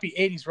 it may not be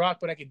 80s rock,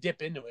 but I could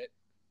dip into it.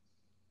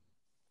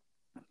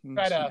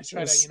 Try to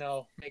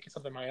make it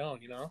something my own.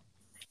 You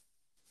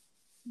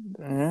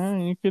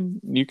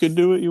could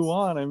do what you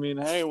want. I mean,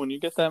 hey, when you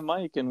get that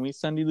mic and we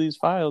send you these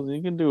files,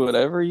 you can do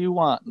whatever you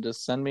want.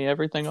 Just send me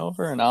everything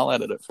over and I'll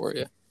edit it for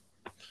you.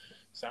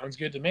 Sounds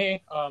good to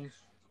me.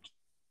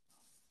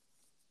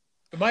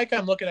 The mic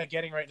I'm looking at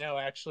getting right now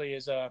actually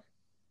is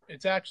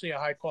it's actually a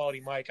high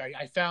quality mic.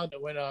 I found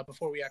it when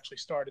before we actually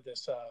started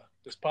this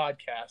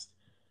podcast.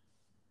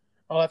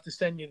 I'll have to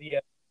send you the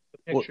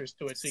pictures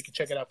to it so you can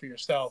check it out for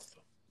yourself.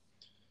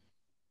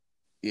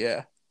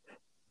 Yeah.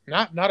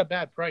 Not a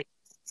bad price.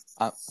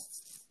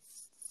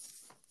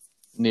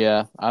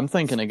 Yeah, I'm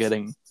thinking of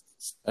getting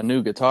a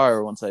new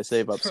guitar once I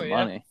save up some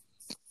money.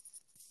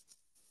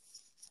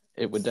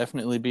 It would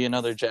definitely be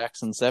another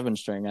Jackson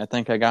 7-string. I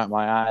think I got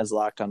my eyes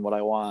locked on what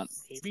I want.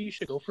 Maybe you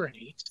should go for an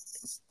 8.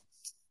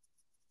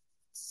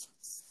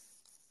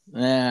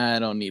 I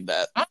don't need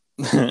that. Ah,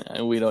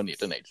 We don't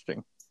need an H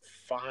string.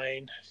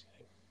 fine.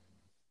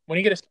 When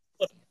you get a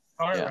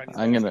guitar Yeah, around your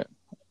I'm neck,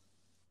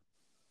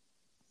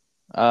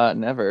 gonna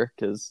never,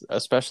 because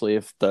especially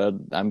if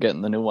I'm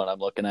getting the new one I'm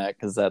looking at,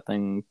 because that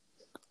thing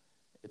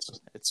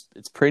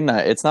it's pretty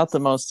nice. It's not the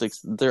most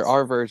there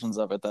are versions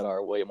of it that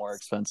are way more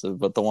expensive,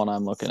 but the one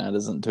I'm looking at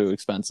isn't too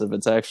expensive.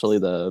 It's actually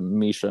the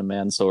Misha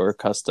Mansour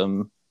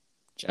custom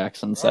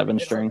Jackson all 7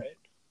 right, all string. right.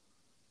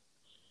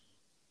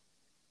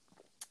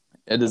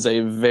 It is a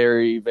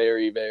very,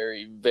 very,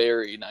 very,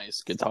 very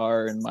nice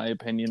guitar in my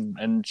opinion.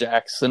 And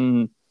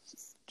Jackson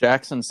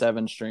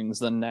 7 strings,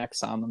 the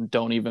necks on them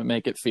don't even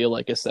make it feel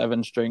like a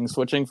 7 string.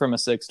 Switching from a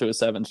 6 to a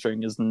 7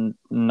 string is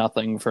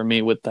nothing for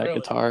me with that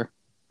Really? guitar.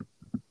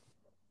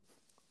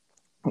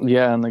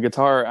 Yeah, and the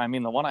guitar, I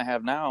mean, the one I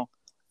have now,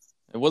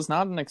 it was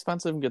not an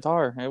expensive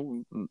guitar.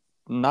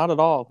 Not at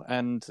all.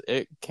 And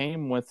it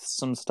came with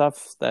some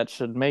stuff that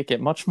should make it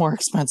much more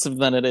expensive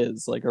than it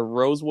is. Like a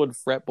rosewood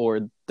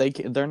fretboard.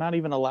 They're not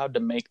even allowed to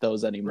make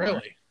those anymore.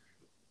 Really?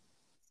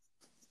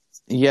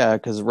 Yeah,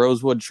 because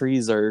rosewood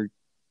trees are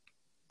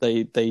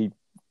they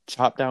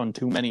chop down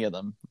too many of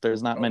them.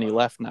 There's not Oh, many wow.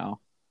 left now.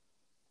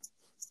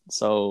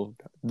 So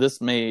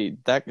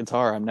that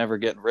guitar I'm never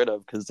getting rid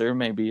of, because there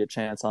may be a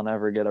chance I'll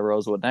never get a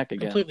rosewood neck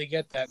again. Completely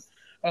get that.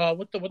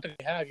 What they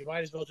have, you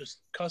might as well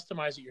just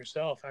customize it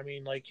yourself. I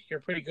mean, like you're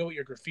pretty good with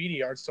your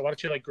graffiti art, so why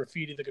don't you like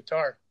graffiti the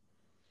guitar?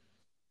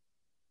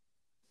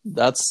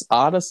 That's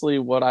honestly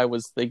what I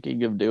was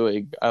thinking of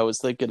doing. I was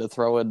thinking of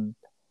throwing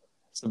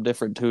some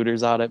different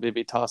tutors on it,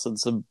 maybe tossing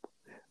some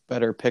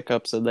better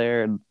pickups in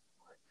there and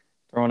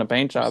throwing a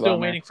paint I'm job still on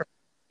there. waiting for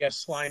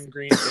slime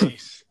green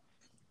base.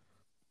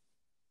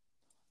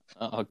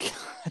 Oh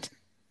god.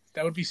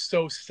 That would be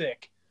so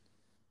sick.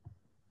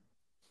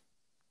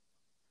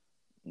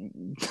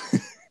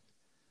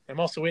 I'm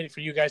also waiting for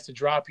you guys to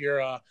drop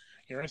your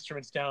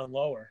instruments down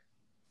lower.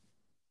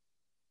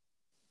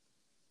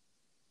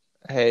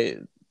 Hey,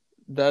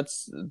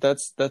 that's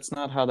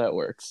not how that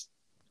works.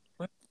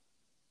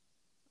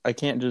 I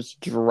can't just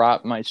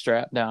drop my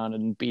strap down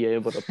and be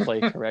able to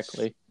play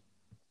correctly.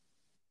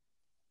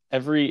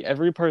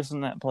 Every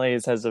person that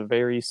plays has a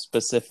very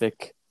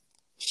specific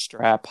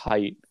strap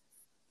height.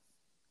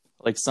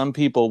 Like some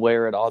people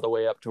wear it all the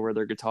way up to where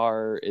their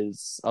guitar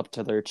is up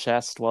to their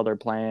chest while they're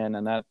playing,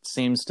 and that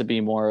seems to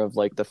be more of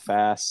like the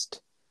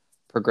fast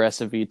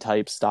progressive-y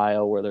type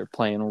style where they're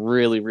playing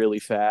really, really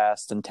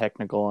fast and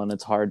technical, and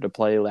it's hard to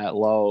play that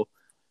low.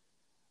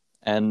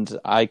 And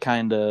I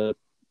kind of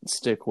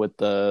stick with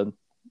the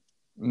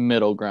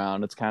middle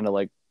ground. It's kind of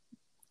like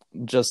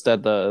just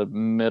at the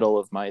middle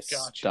of my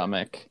Gotcha.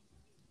 stomach.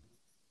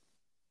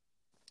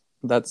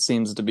 That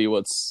seems to be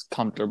what's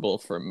comfortable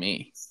for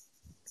me.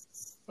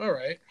 All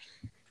right.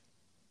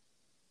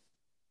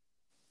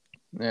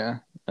 Yeah.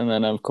 And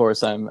then of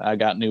course I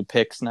got new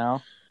picks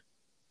now.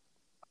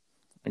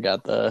 I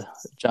got the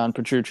John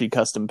Petrucci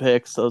custom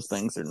picks. Those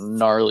things are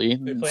gnarly.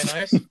 They play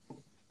nice.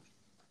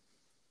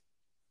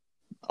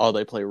 Oh,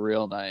 they play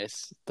real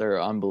nice.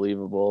 They're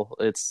unbelievable.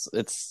 It's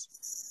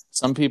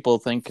some people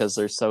think because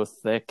they're so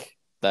thick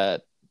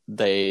that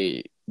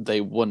they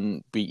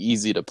wouldn't be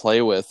easy to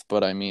play with,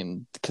 but I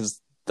mean,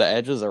 because the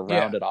edges are Yeah.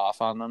 rounded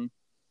off on them,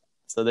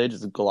 so they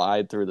just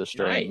glide through the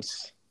strings.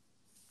 Nice.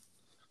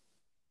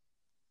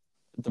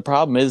 The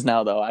problem is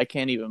now though, I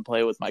can't even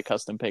play with my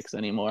custom picks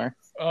anymore.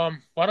 Why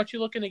don't you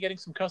look into getting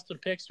some custom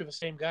picks through the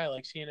same guy,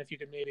 like seeing if you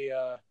could maybe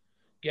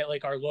get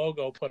like our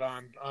logo put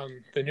on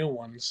the new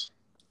ones.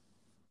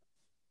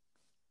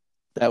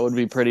 That would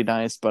be pretty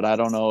nice, but I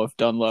don't know if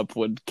Dunlop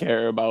would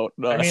care about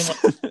us. I mean,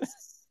 like,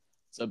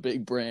 it's a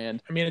big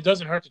brand. I mean, it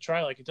doesn't hurt to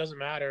try. Like, it doesn't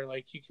matter.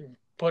 Like, you can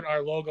put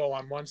our logo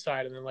on one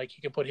side, and then like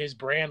you can put his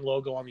brand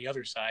logo on the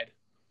other side.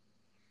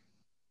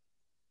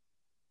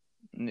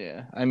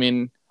 Yeah, I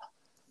mean,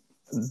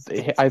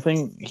 I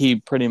think he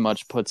pretty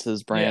much puts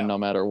his brand no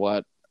matter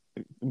what.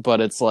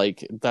 But it's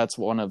like that's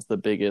one of the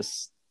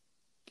biggest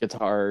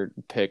guitar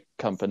pick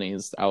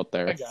companies out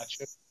there. I got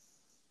you.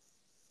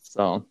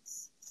 So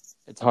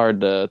it's hard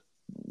to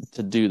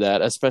do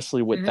that,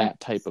 especially with that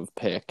type of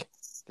pick,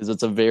 because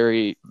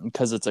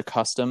it's a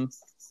custom.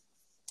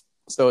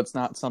 So it's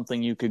not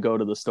something you could go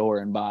to the store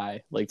and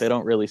buy. Like they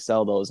don't really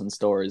sell those in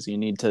stores. You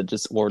need to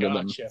just order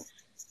them.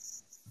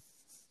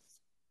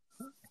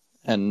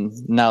 And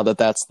now that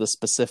that's the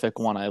specific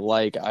one I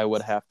like, I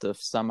would have to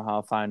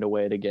somehow find a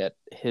way to get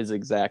his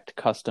exact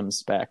custom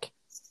spec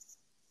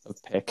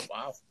of pick.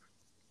 Wow.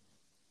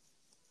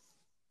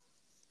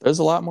 There's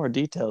a lot more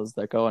details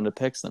that go into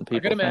picks than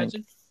people think. I can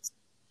imagine.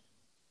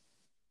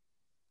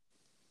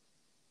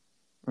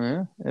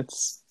 Yeah,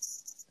 it's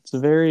a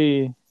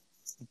very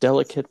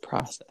delicate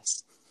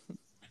process.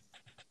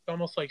 It's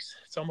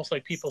almost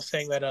like people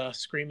saying that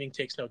screaming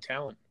takes no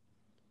talent.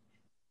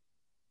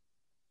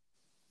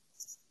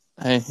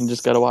 Hey, you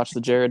just got to watch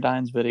the Jared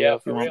Dines video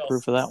if you want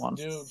proof of that one.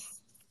 Dude,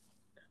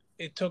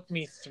 it took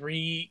me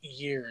 3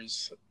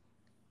 years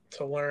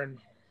to learn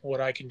what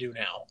I can do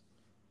now.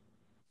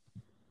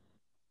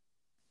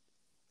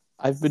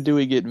 I've been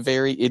doing it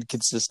very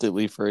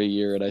inconsistently for a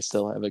year, and I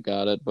still haven't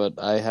got it. But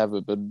I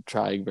haven't been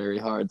trying very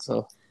hard,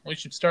 so We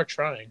should start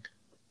trying.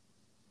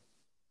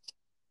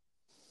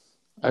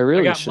 I I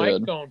really got Mike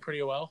should. going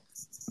pretty well.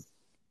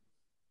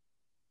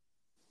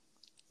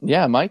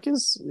 Yeah, Mike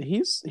is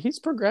he's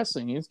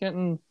progressing. He's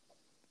getting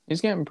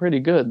pretty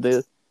good.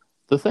 The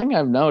thing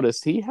I've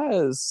noticed, he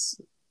has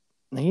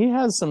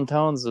some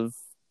tones of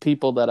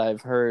people that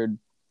I've heard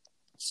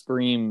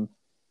scream,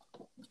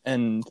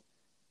 and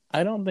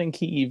I don't think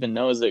he even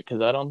knows it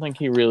because I don't think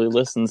he really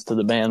listens to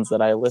the bands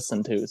that I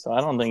listen to. So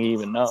I don't think he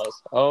even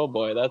knows. Oh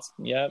boy, that's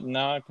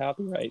no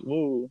copyright.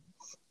 Woo.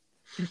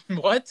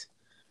 What?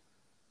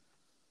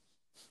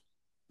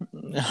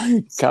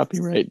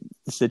 Copyright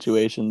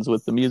situations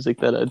with the music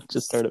that I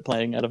just started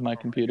playing out of my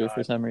computer for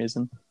God. some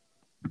reason.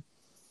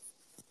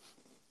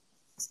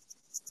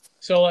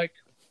 So like,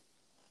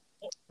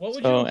 what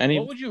would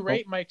you Oh,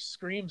 rate Mike's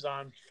screams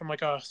on from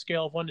like a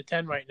scale of 1 to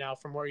 10 right now,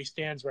 from where he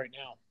stands right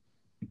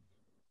now?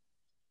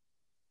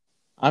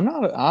 I'm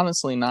not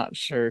honestly not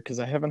sure because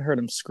I haven't heard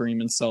him scream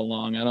in so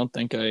long. I don't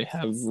think I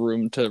have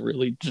room to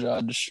really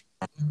judge.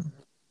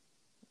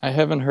 I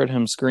haven't heard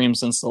him scream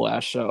since the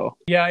last show.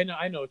 Yeah, I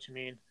know what you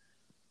mean.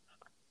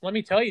 Let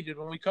me tell you, dude,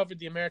 when we covered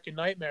the American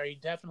Nightmare, he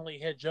definitely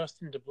hit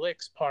Justin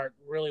DeBlick's part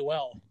really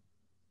well.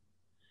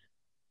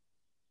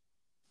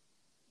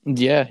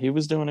 Yeah, he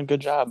was doing a good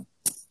job.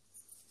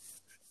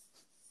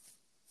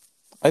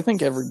 I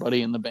think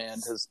everybody in the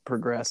band has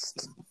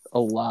progressed a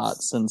lot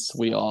since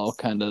we all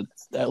kind of,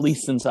 at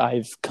least since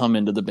I've come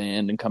into the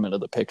band and come into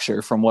the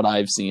picture. From what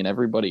I've seen,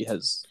 everybody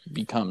has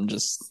become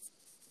just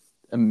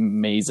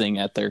amazing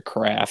at their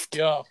craft.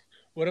 Yo,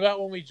 what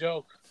about when we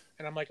joke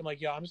and I'm like,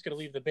 yo, I'm just gonna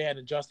leave the band,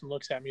 and Justin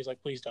looks at me, he's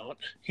like, please don't.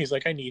 He's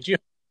like, I need you.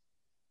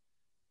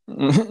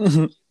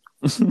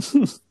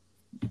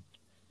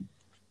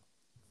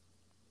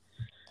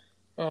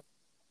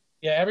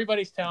 Yeah,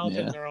 everybody's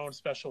talented in their own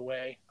special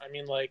way. I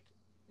mean, like,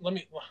 let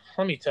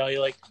me tell you,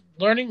 like,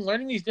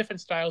 learning these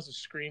different styles of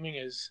screaming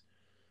is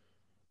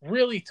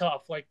really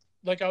tough. Like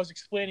I was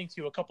explaining to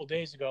you a couple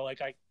days ago,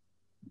 like I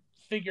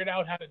figured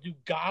out how to do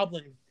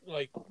goblin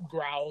like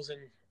growls and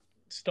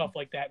stuff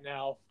like that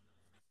now.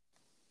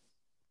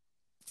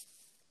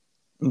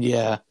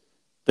 Yeah.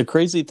 The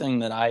crazy thing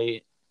that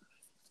I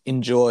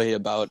enjoy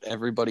about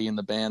everybody in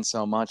the band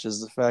so much is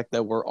the fact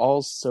that we're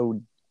all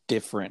so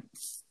different.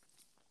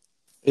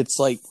 It's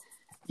like,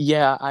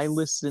 yeah, I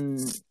listen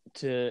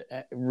to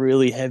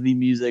really heavy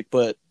music,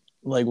 but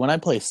like when I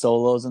play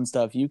solos and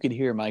stuff, you could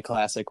hear my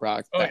classic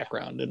rock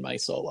background in my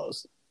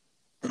solos.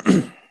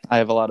 I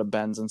have a lot of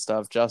bends and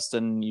stuff.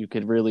 Justin, you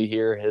could really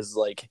hear his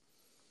like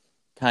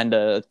kind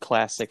of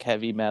classic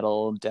heavy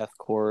metal,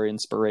 deathcore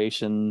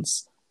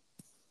inspirations.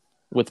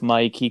 With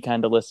Mike, he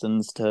kind of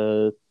listens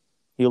to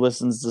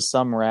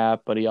some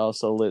rap, but he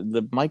also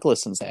Mike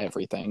listens to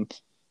everything.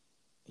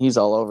 He's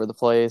all over the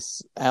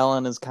place.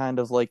 Alan is kind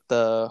of like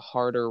the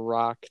harder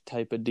rock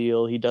type of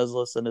deal. He does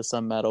listen to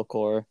some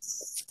metalcore.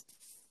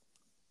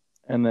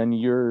 And then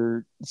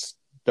you're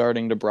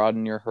starting to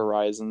broaden your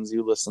horizons.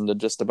 You listen to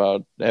just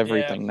about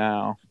everything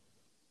now.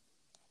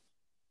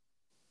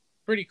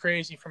 Pretty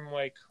crazy from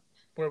like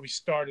where we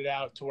started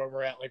out to where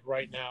we're at like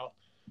right now.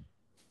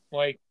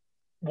 Like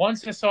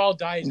once this all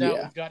dies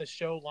out, we've got a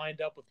show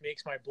lined up with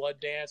Makes My Blood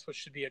Dance, which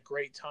should be a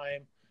great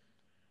time.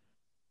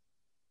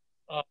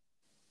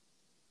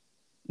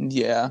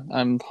 Yeah,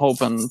 I'm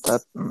hoping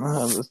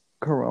that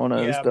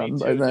Corona is done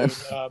by then.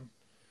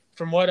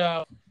 From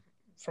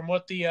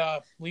what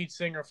the lead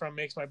singer from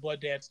Makes My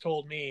Blood Dance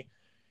told me,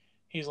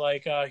 he's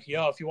like,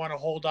 yo, if you want to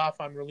hold off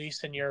on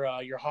releasing your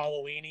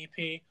Halloween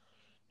EP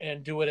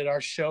and do it at our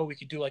show, we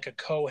could do like a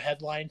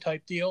co-headline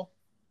type deal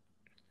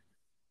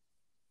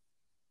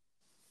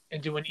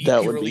and do an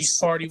EP release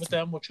party with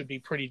them, which would be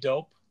pretty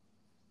dope.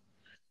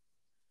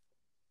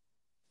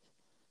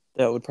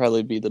 That would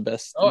probably be the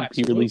best EP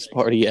release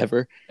party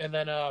ever. And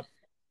then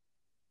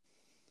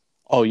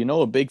you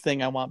know, a big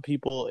thing I want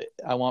people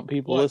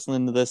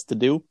listening to this to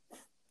do?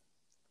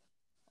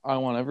 I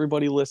want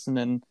everybody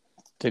listening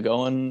to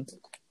go in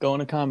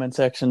the comment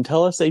section.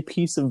 Tell us a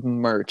piece of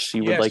merch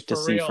you would like to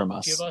see from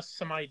us. Give us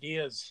some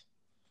ideas.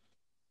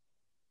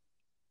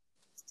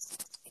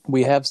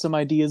 We have some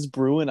ideas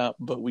brewing up,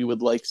 but we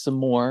would like some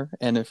more.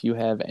 And if you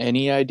have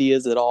any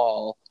ideas at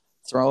all,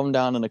 throw them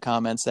down in the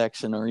comment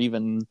section, or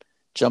even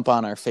jump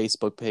on our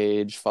Facebook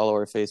page, follow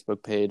our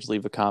Facebook page,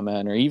 leave a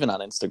comment, or even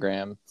on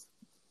Instagram.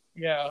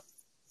 Yeah.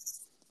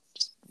 Just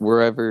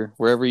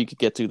wherever you could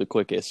get to the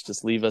quickest,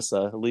 just leave us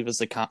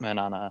a comment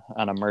on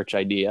a merch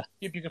idea.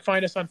 Yep, you can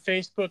find us on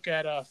Facebook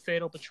at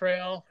Fatal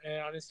Betrayal,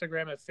 and on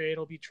Instagram at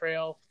Fatal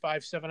Betrayal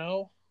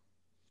 570.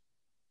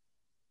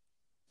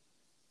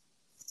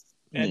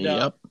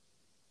 And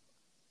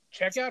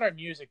check out our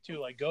music too.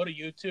 Like, go to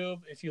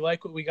YouTube if you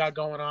like what we got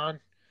going on.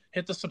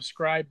 Hit the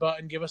subscribe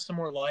button. Give us some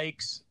more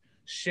likes.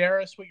 Share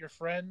us with your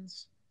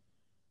friends.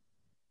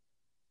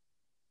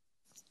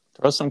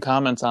 Throw some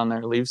comments on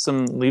there. Leave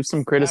some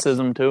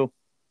criticism too.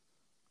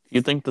 If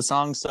you think the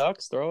song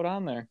sucks, throw it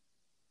on there.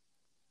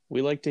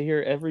 We like to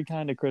hear every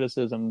kind of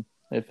criticism.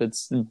 If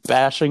it's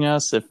bashing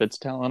us, if it's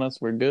telling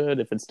us we're good,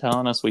 if it's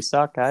telling us we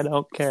suck, I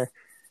don't care.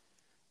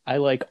 I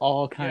like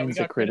all Yeah, we kinds of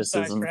got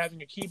criticized for criticism.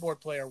 having a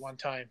keyboard player one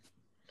time.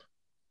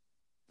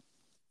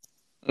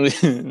 That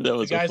The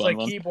was a guys fun like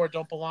one. keyboard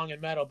don't belong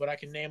in metal, but I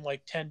can name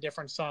like 10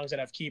 different songs that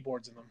have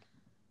keyboards in them.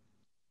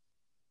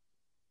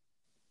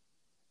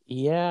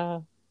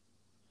 Yeah,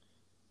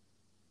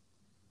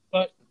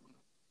 But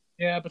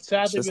yeah, but it's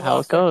sadly just we how it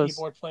lost our goes.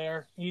 keyboard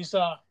player. He's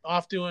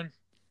off doing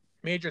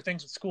major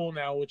things at school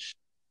now, which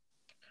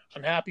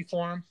I'm happy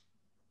for him.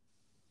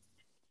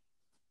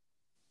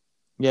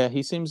 Yeah,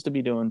 he seems to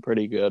be doing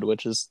pretty good,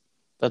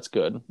 that's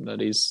good that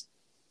he's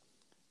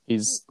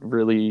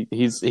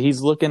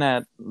looking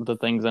at the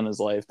things in his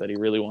life that he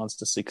really wants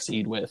to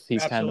succeed with.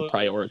 He's kind of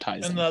Absolutely. And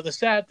prioritizing. the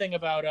sad thing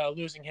about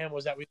losing him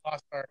was that we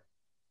lost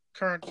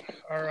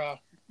our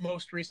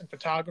most recent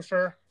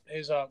photographer,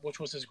 which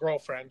was his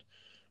girlfriend.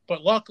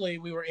 But luckily,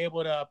 we were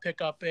able to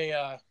pick up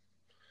a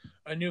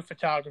new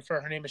photographer.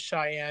 Her name is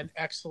Cheyenne.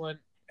 Excellent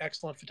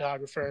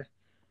photographer.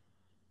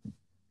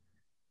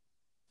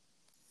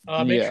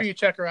 Make Yeah. sure you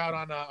check her out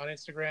on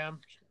Instagram.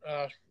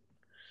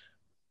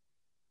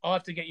 I'll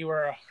have to get you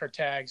her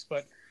tags,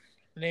 but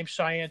the name's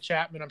Cheyenne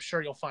Chapman. I'm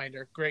sure you'll find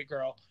her. Great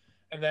girl.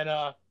 And then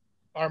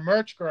our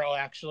merch girl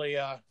actually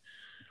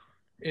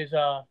is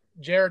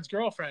Jared's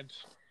girlfriend.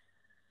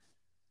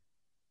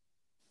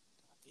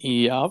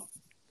 Yep.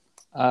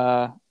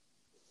 Uh,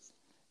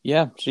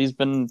 yeah, she's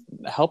been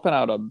helping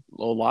out a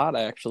lot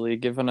actually,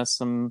 giving us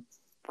some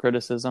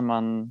criticism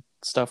on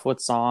stuff with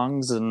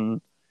songs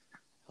and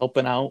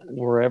helping out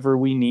wherever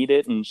we need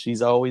it. And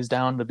she's always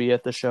down to be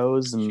at the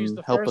shows She's and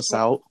the help first us one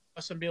out.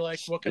 to and be like,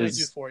 "What can I do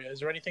Is for you? Is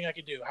there anything I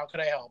can do? How could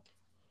I help?"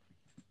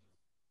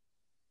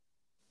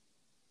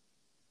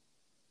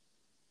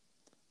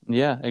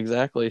 Yeah,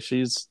 exactly.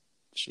 She's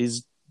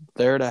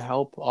there to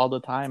help all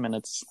the time, and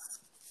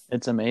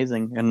it's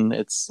amazing, and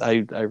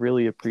I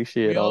really We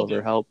appreciate all all of her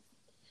do. help.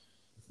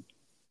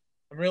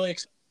 I'm really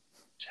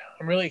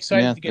I'm really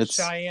excited Yeah, to get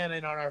Cheyenne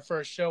in on our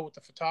first show with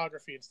the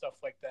photography and stuff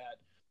like that.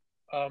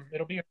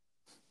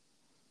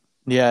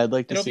 yeah, I'd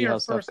like to It'll see be her how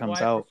stuff first comes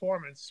live out.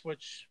 performance,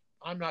 which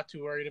I'm not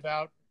too worried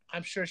about.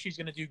 I'm sure she's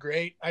going to do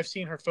great. I've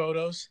seen her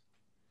photos,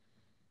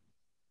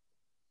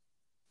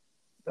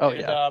 Oh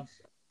and yeah,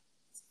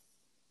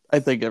 I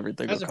think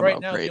everything will as of come right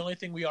out now, the great. only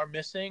thing we are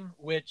missing,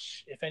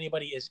 which if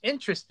anybody is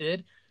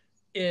interested,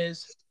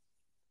 is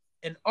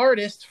an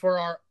artist for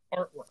our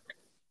artwork.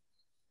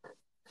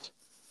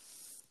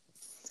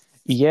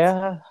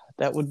 Yeah,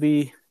 that would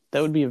be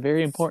a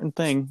very important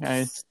thing.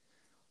 I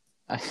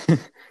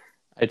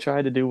I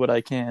try to do what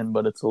I can,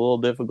 but it's a little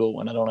difficult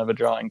when I don't have a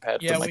drawing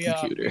pad for Yeah, my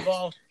computer. we've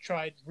all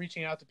tried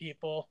reaching out to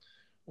people.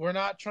 We're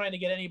not trying to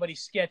get anybody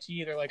sketchy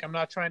either. Like I'm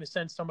not trying to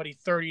send somebody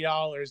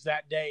 $30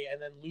 that day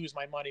and then lose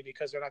my money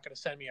because they're not going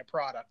to send me a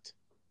product.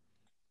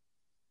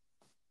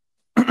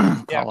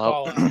 Yeah, Call out.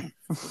 call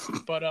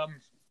out. But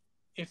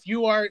if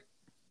you are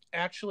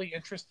actually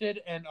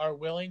interested and are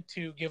willing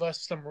to give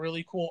us some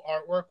really cool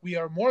artwork, we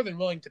are more than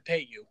willing to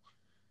pay you.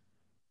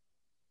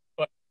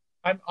 But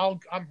I'm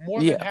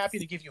more than Yeah, happy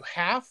to give you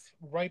half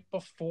right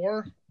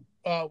before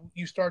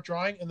you start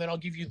drawing, and then I'll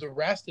give you the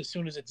rest as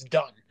soon as it's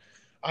done.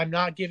 I'm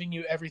not giving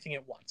you everything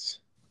at once.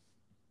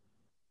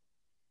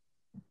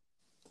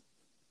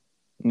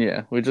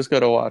 yeah, we just got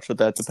to watch with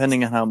that,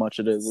 depending on how much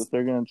it is. If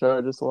they're going to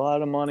charge us a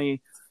lot of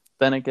money,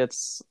 then it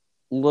gets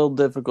a little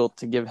difficult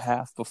to give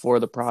half before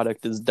the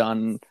product is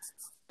done. You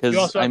Because,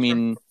 also I have to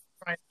remember mean,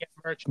 trying to get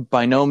merch and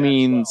by stuff no like that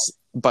as well. means,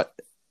 but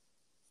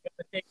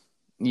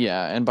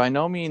yeah, and by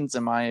no means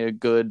am I a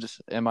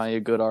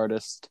good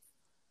artist,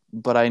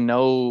 but I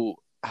know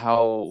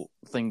how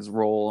things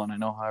roll and I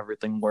know how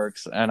everything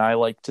works, and I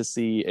like to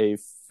see a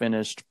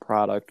finished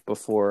product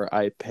before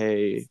I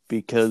pay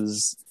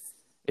because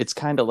it's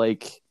kind of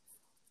like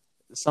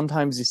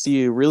sometimes you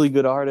see a really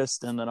good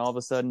artist and then all of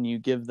a sudden you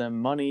give them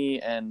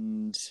money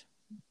and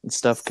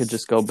stuff could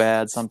just go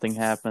bad, something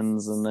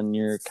happens and then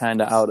you're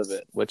kind of out of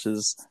it, which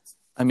is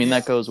I mean Yeah,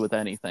 that goes with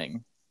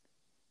anything.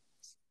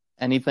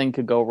 Anything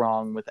could go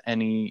wrong with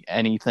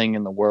anything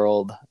in the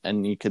world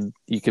and you could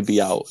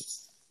be out.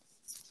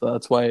 So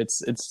that's why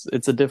it's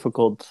a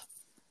difficult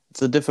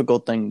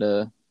thing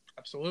to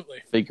absolutely.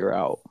 figure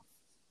out.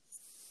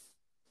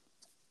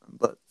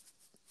 But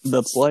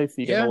that's life.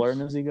 You got to Yeah,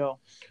 learn as you go.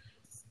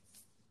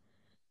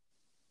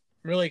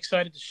 I'm really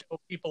excited to show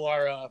people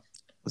our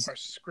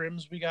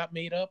scrims we got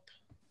made up.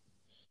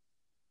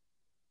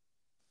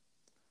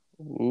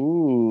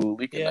 Ooh,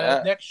 look at Yeah,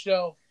 that. next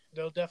show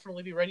they'll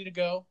definitely be ready to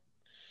go.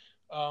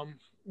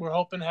 We're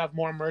hoping to have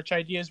more merch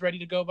ideas ready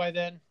to go by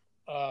then.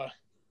 Uh,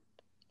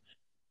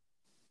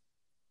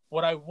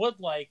 what I would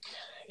like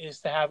is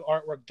to have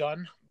artwork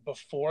done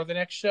before the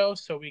next show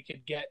so we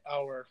could get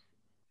our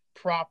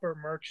proper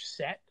merch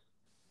set.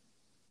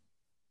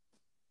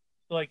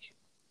 Like,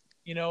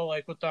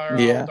 like with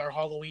Yeah. our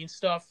Halloween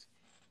stuff.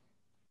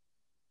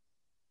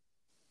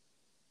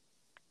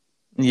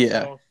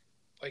 Yeah. So,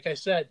 like I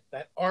said,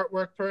 that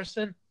artwork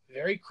person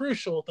very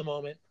crucial at the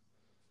moment.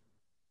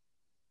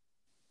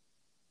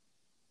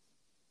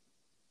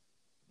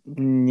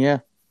 Yeah.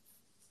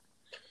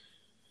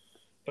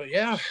 But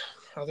yeah,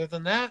 other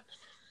than that,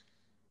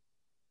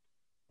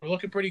 we're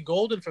looking pretty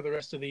golden for the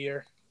rest of the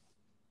year.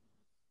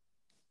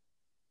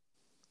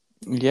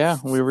 Yeah,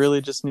 we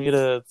really just need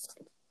to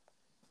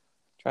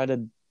try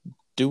to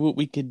do what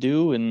we could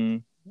do,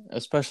 and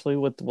especially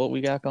with what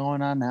we got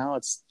going on now,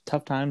 it's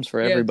tough times for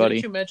Yeah, didn't everybody.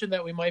 you mention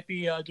that we might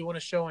be doing a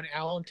show in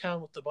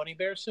Allentown with the Bunny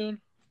Bear soon?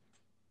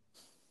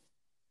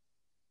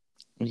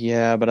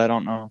 Yeah, but I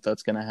don't know if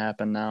that's going to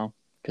happen now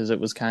because it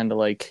was kind of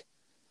like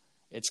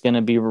it's going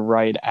to be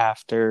right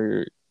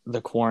after the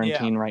Yeah.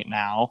 quarantine right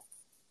now.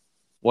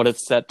 What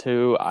it's set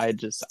to, I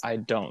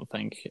don't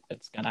think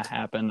it's going to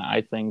happen.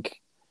 I think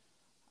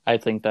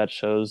that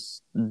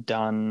show's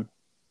done.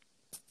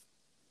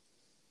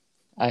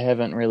 I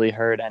haven't really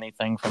heard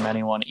anything from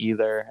anyone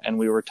either, and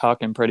we were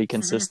talking pretty Mm-hmm.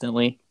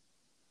 consistently.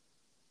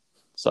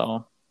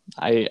 So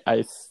I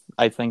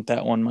think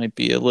that one might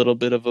be a little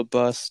bit of a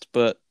bust,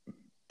 but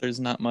there's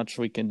not much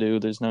we can do.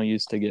 There's no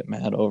use to get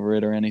mad over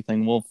it or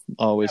anything. We'll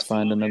always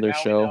find Absolutely. And another now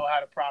we know show. how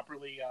to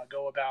properly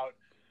go about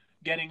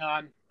getting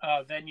on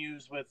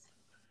venues with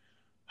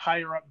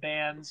higher up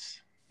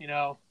bands, you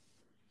know.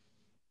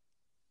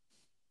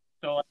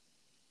 So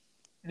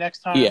next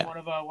time Yeah, one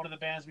of the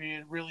bands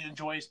we really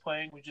enjoy is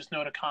playing, we just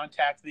know to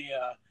contact the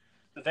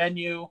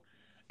venue,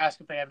 ask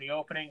if they have any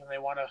openings and they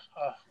want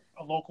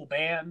a local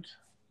band.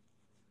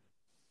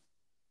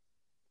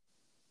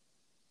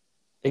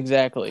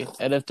 exactly.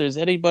 And if there's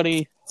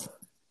anybody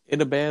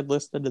in a band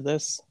listening to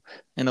this,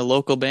 in a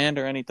local band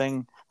or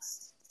anything,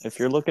 if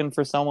you're looking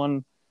for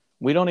someone,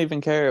 we don't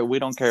even care. We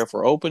don't care if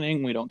we're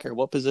opening. We don't care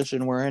what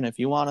position we're in. If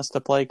you want us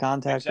to play,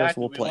 contact us.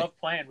 Exactly. We'll We play. love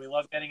playing. We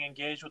love getting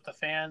engaged with the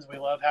fans. We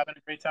love having a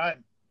great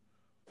time.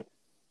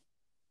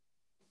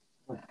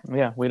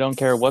 Yeah, we don't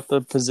care what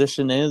the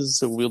position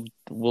is.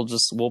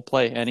 We'll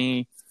play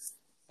any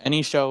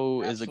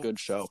show is a Absolutely. good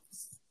show.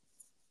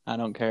 I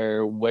don't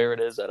care where it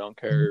is. I don't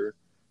care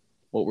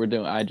what we're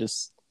doing.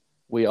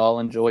 We all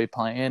enjoy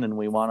playing and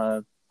we want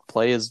to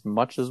play as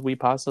much as we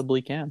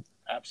possibly can.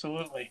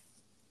 Absolutely.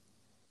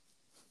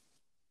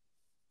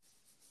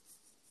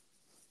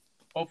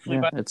 Hopefully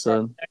Yeah, by the start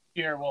of next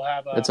year it's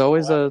we'll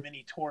always have a a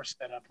mini tour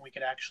set up and we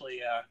could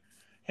actually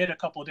hit a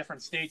couple of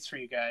different states for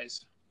you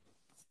guys.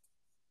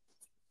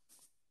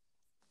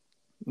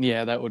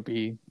 yeah, that would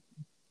be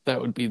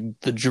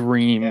the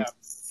dream, Yeah.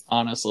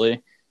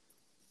 honestly.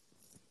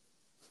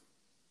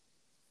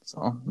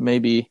 So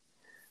maybe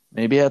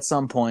at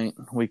some point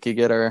we could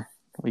get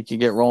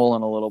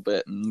rolling a little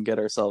bit and get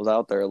ourselves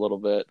out there a little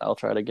bit. I'll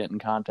try to get in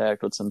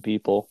contact with some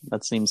people.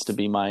 That seems to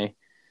be my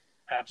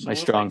Absolutely.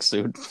 strong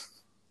suit.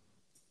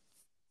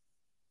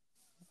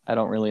 I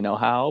don't really know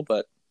how,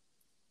 but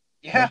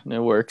Yeah. it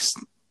works.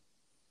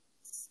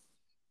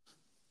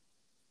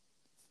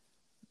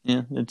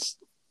 Yeah, it's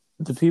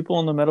the people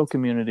in the metal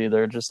community.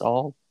 They're just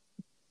all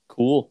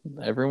cool.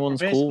 We're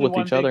Everyone's cool basically with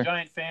one each big other.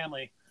 giant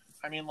family.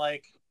 I mean,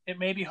 like, it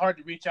may be hard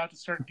to reach out to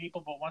certain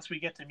people, but once we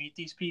get to meet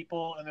these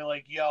people and they're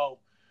like, yo,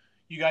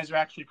 you guys are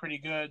actually pretty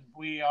good,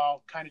 we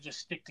all kind of just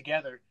stick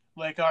together.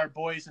 Like our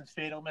boys in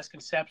Fatal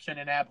Misconception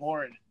and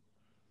Abhorred.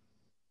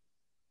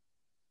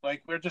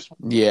 Like, we're just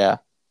Yeah,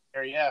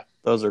 there, yeah.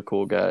 those are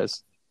cool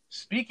guys.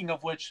 Speaking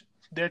of which,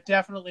 they're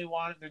definitely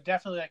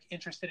like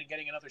interested in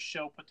getting another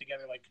show put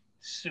together like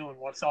soon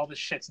once all this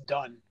shit's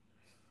done.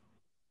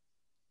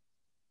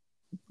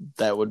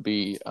 That would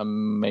be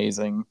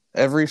amazing.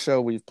 Every show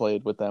we've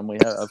played with them,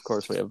 of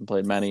course we haven't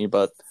played many,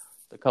 but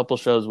the couple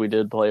shows we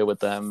did play with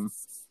them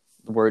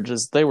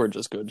they were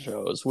just good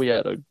shows.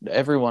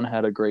 Everyone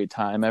had a great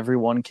time.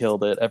 Everyone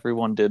killed it.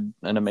 Everyone did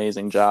an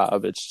amazing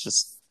job. It's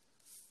just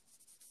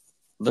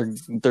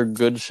they're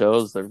good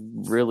shows. They're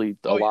really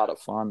a Oh yeah. lot of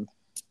fun.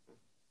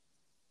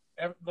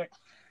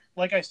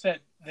 Like I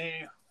said,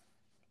 they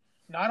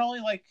not only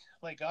like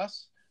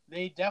us,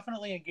 they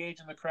definitely engage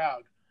in the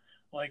crowd.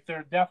 Like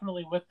they're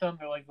definitely with them.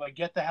 They're like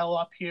get the hell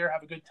up here,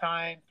 have a good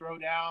time, throw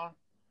down.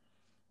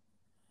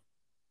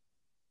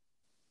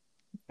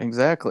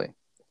 Exactly.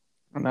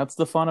 And that's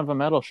the fun of a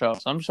metal show.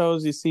 Some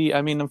shows you see,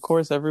 I mean, of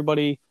course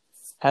everybody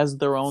has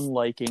their own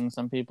liking.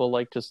 Some people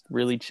like just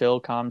really chill,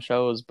 calm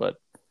shows, but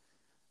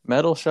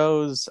metal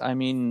shows, I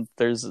mean,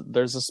 there's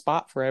a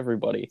spot for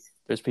everybody.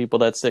 There's people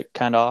that sit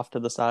kind of off to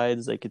the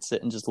sides. They could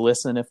sit and just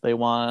listen if they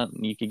want.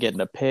 And you could get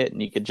in a pit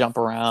and you could jump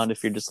around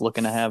if you're just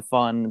looking to have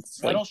fun.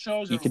 It's like Metal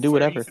shows are you could do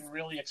where you whatever. can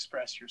really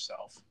express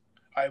yourself.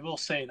 I will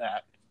say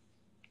that.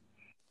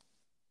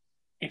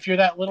 If you're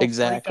that little freak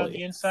on the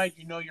Exactly. inside,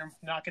 you know you're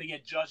not going to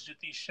get judged at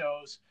these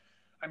shows.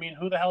 I mean,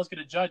 who the hell is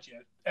going to judge you?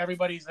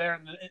 Everybody's there,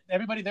 and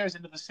everybody there is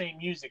into the same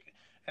music.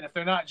 And if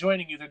they're not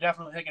joining you, they're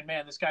definitely thinking,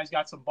 "Man, this guy's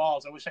got some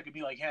balls. I wish I could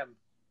be like him."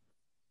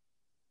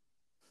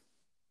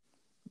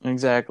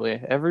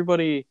 Exactly.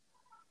 Everybody's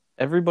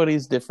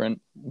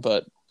different,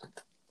 but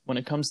when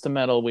it comes to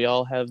metal, we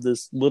all have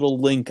this little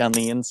link on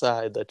the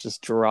inside that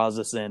just draws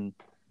us in.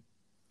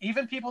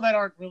 Even people that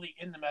aren't really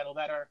into metal,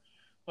 that are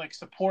like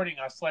supporting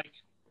us, like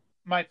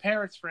my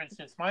parents, for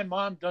instance. My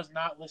mom does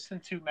not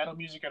listen to metal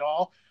music at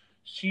all.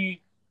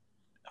 She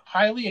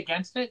highly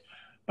against it,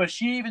 But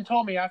she even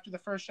told me after the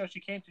first show she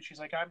came to, she's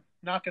like, I'm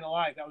not going to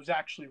lie, that was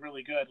actually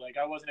really good. Like,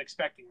 I wasn't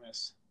expecting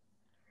this.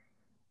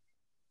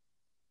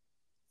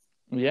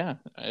 Yeah,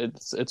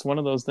 it's one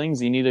of those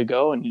things you need to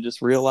go and you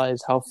just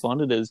realize how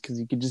fun it is because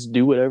you can just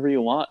do whatever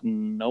you want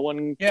and no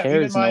one Yeah,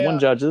 cares, no one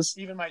judges.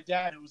 even my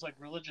dad, who was like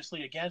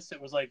religiously against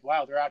it, was like,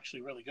 wow, they're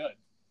actually really good.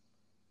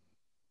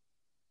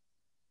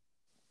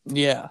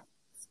 Yeah.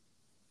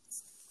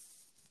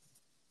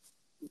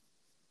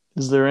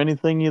 Is there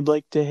anything you'd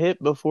like to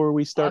hit before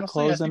we start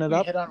Honestly, I closing think it we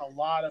up? hit on a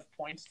lot of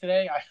points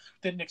today. I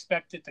didn't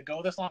expect it to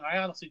go this long. I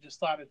honestly just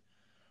thought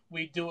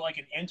we'd do like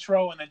an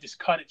intro and then just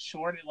cut it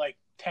short at like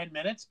 10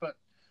 minutes, but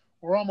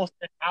we're almost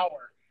an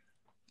hour.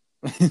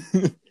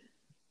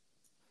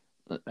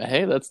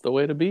 Hey, that's the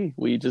way to be.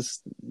 We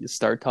just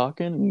start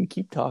talking and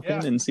keep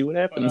talking and see what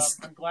happens.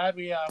 But I'm glad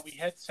we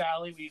hit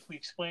Sally. We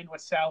explained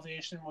what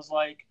salvation was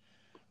like.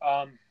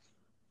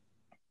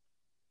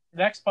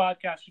 Next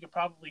podcast, we could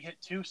probably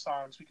hit 2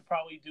 songs. We could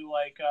probably do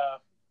like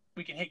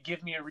we can hit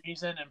 "Give Me a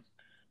Reason" and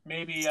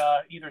maybe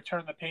either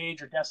 "Turn the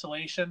Page" or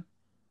 "Desolation."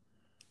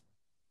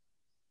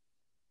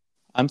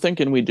 I'm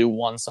thinking we do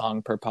 1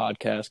 song per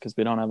podcast because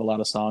we don't have a lot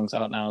of songs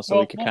out now, so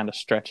we could kind of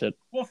stretch it.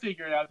 We'll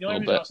figure it out. The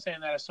only reason I was saying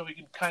that is so we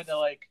can kind of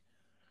like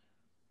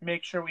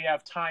make sure we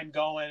have time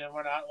going and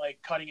we're not like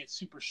cutting it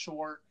super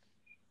short.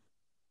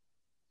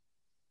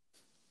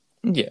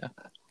 Yeah.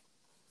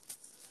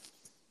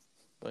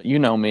 But you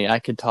know me, I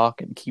could talk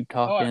and keep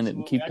talking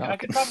and keep talking. I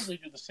could probably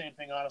do the same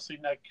thing, honestly.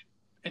 Like,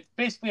 it's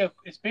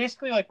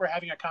basically like we're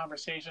having a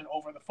conversation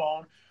over the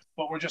phone,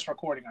 but we're just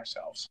recording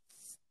ourselves.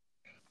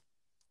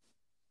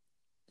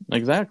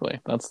 Exactly.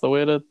 That's the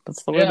way to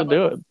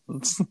do it.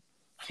 That's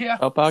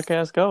how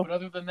podcasts go. But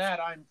other than that,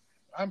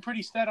 I'm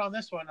pretty set on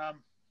this one.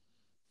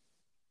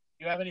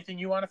 You have anything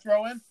you want to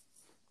throw in?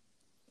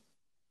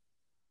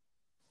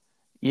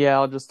 Yeah,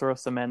 I'll just throw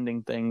some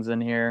ending things in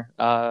here.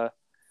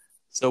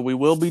 So we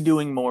will be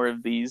doing more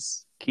of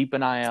these. Keep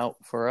an eye out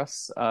for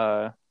us.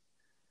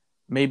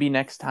 Maybe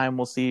next time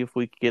we'll see if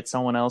we can get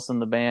someone else in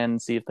the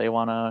band, see if they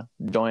want to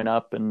join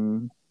up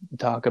and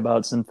talk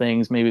about some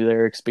things, maybe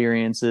their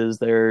experiences,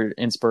 their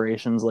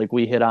inspirations like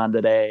we hit on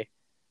today.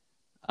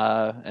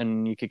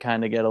 And you could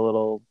kind of get a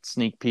little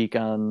sneak peek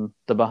on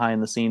the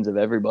behind the scenes of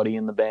everybody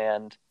in the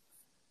band.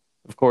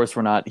 Of course,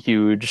 we're not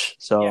huge,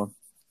 so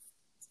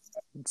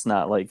it's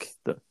not like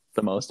the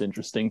most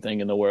interesting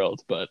thing in the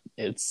world, but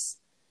it's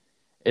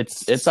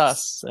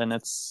us, and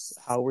it's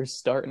how we're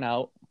starting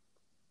out.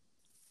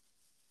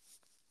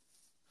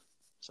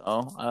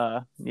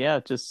 So,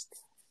 just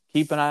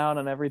keep an eye out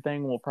on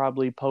everything. We'll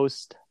probably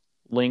post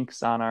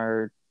links on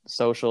our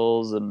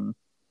socials and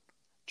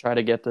try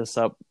to get this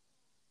up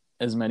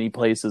as many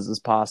places as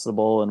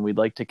possible. And we'd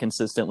like to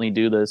consistently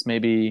do this.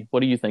 Maybe,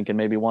 what are you thinking?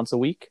 Maybe once a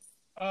week?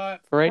 For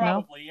right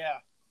now? Probably, yeah.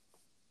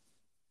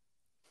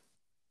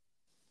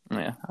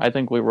 Yeah, I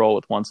think we roll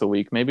with once a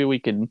week. Maybe we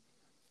could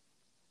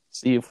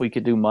see if we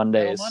could do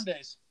Mondays. Metal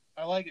Mondays.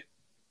 I like it.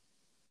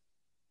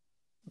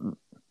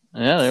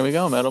 Yeah, there we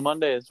go. Metal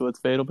Mondays with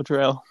Fatal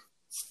Betrayal.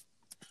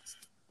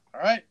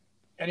 All right.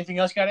 Anything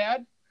else you got to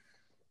add?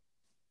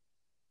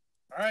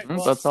 All right.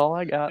 Well, that's all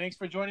I got. Thanks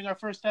for joining our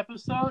first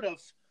episode of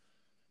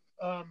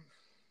oh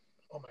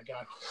my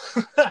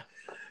God.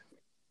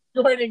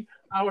 Joining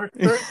our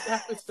first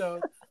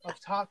episode of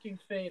Talking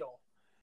Fatal.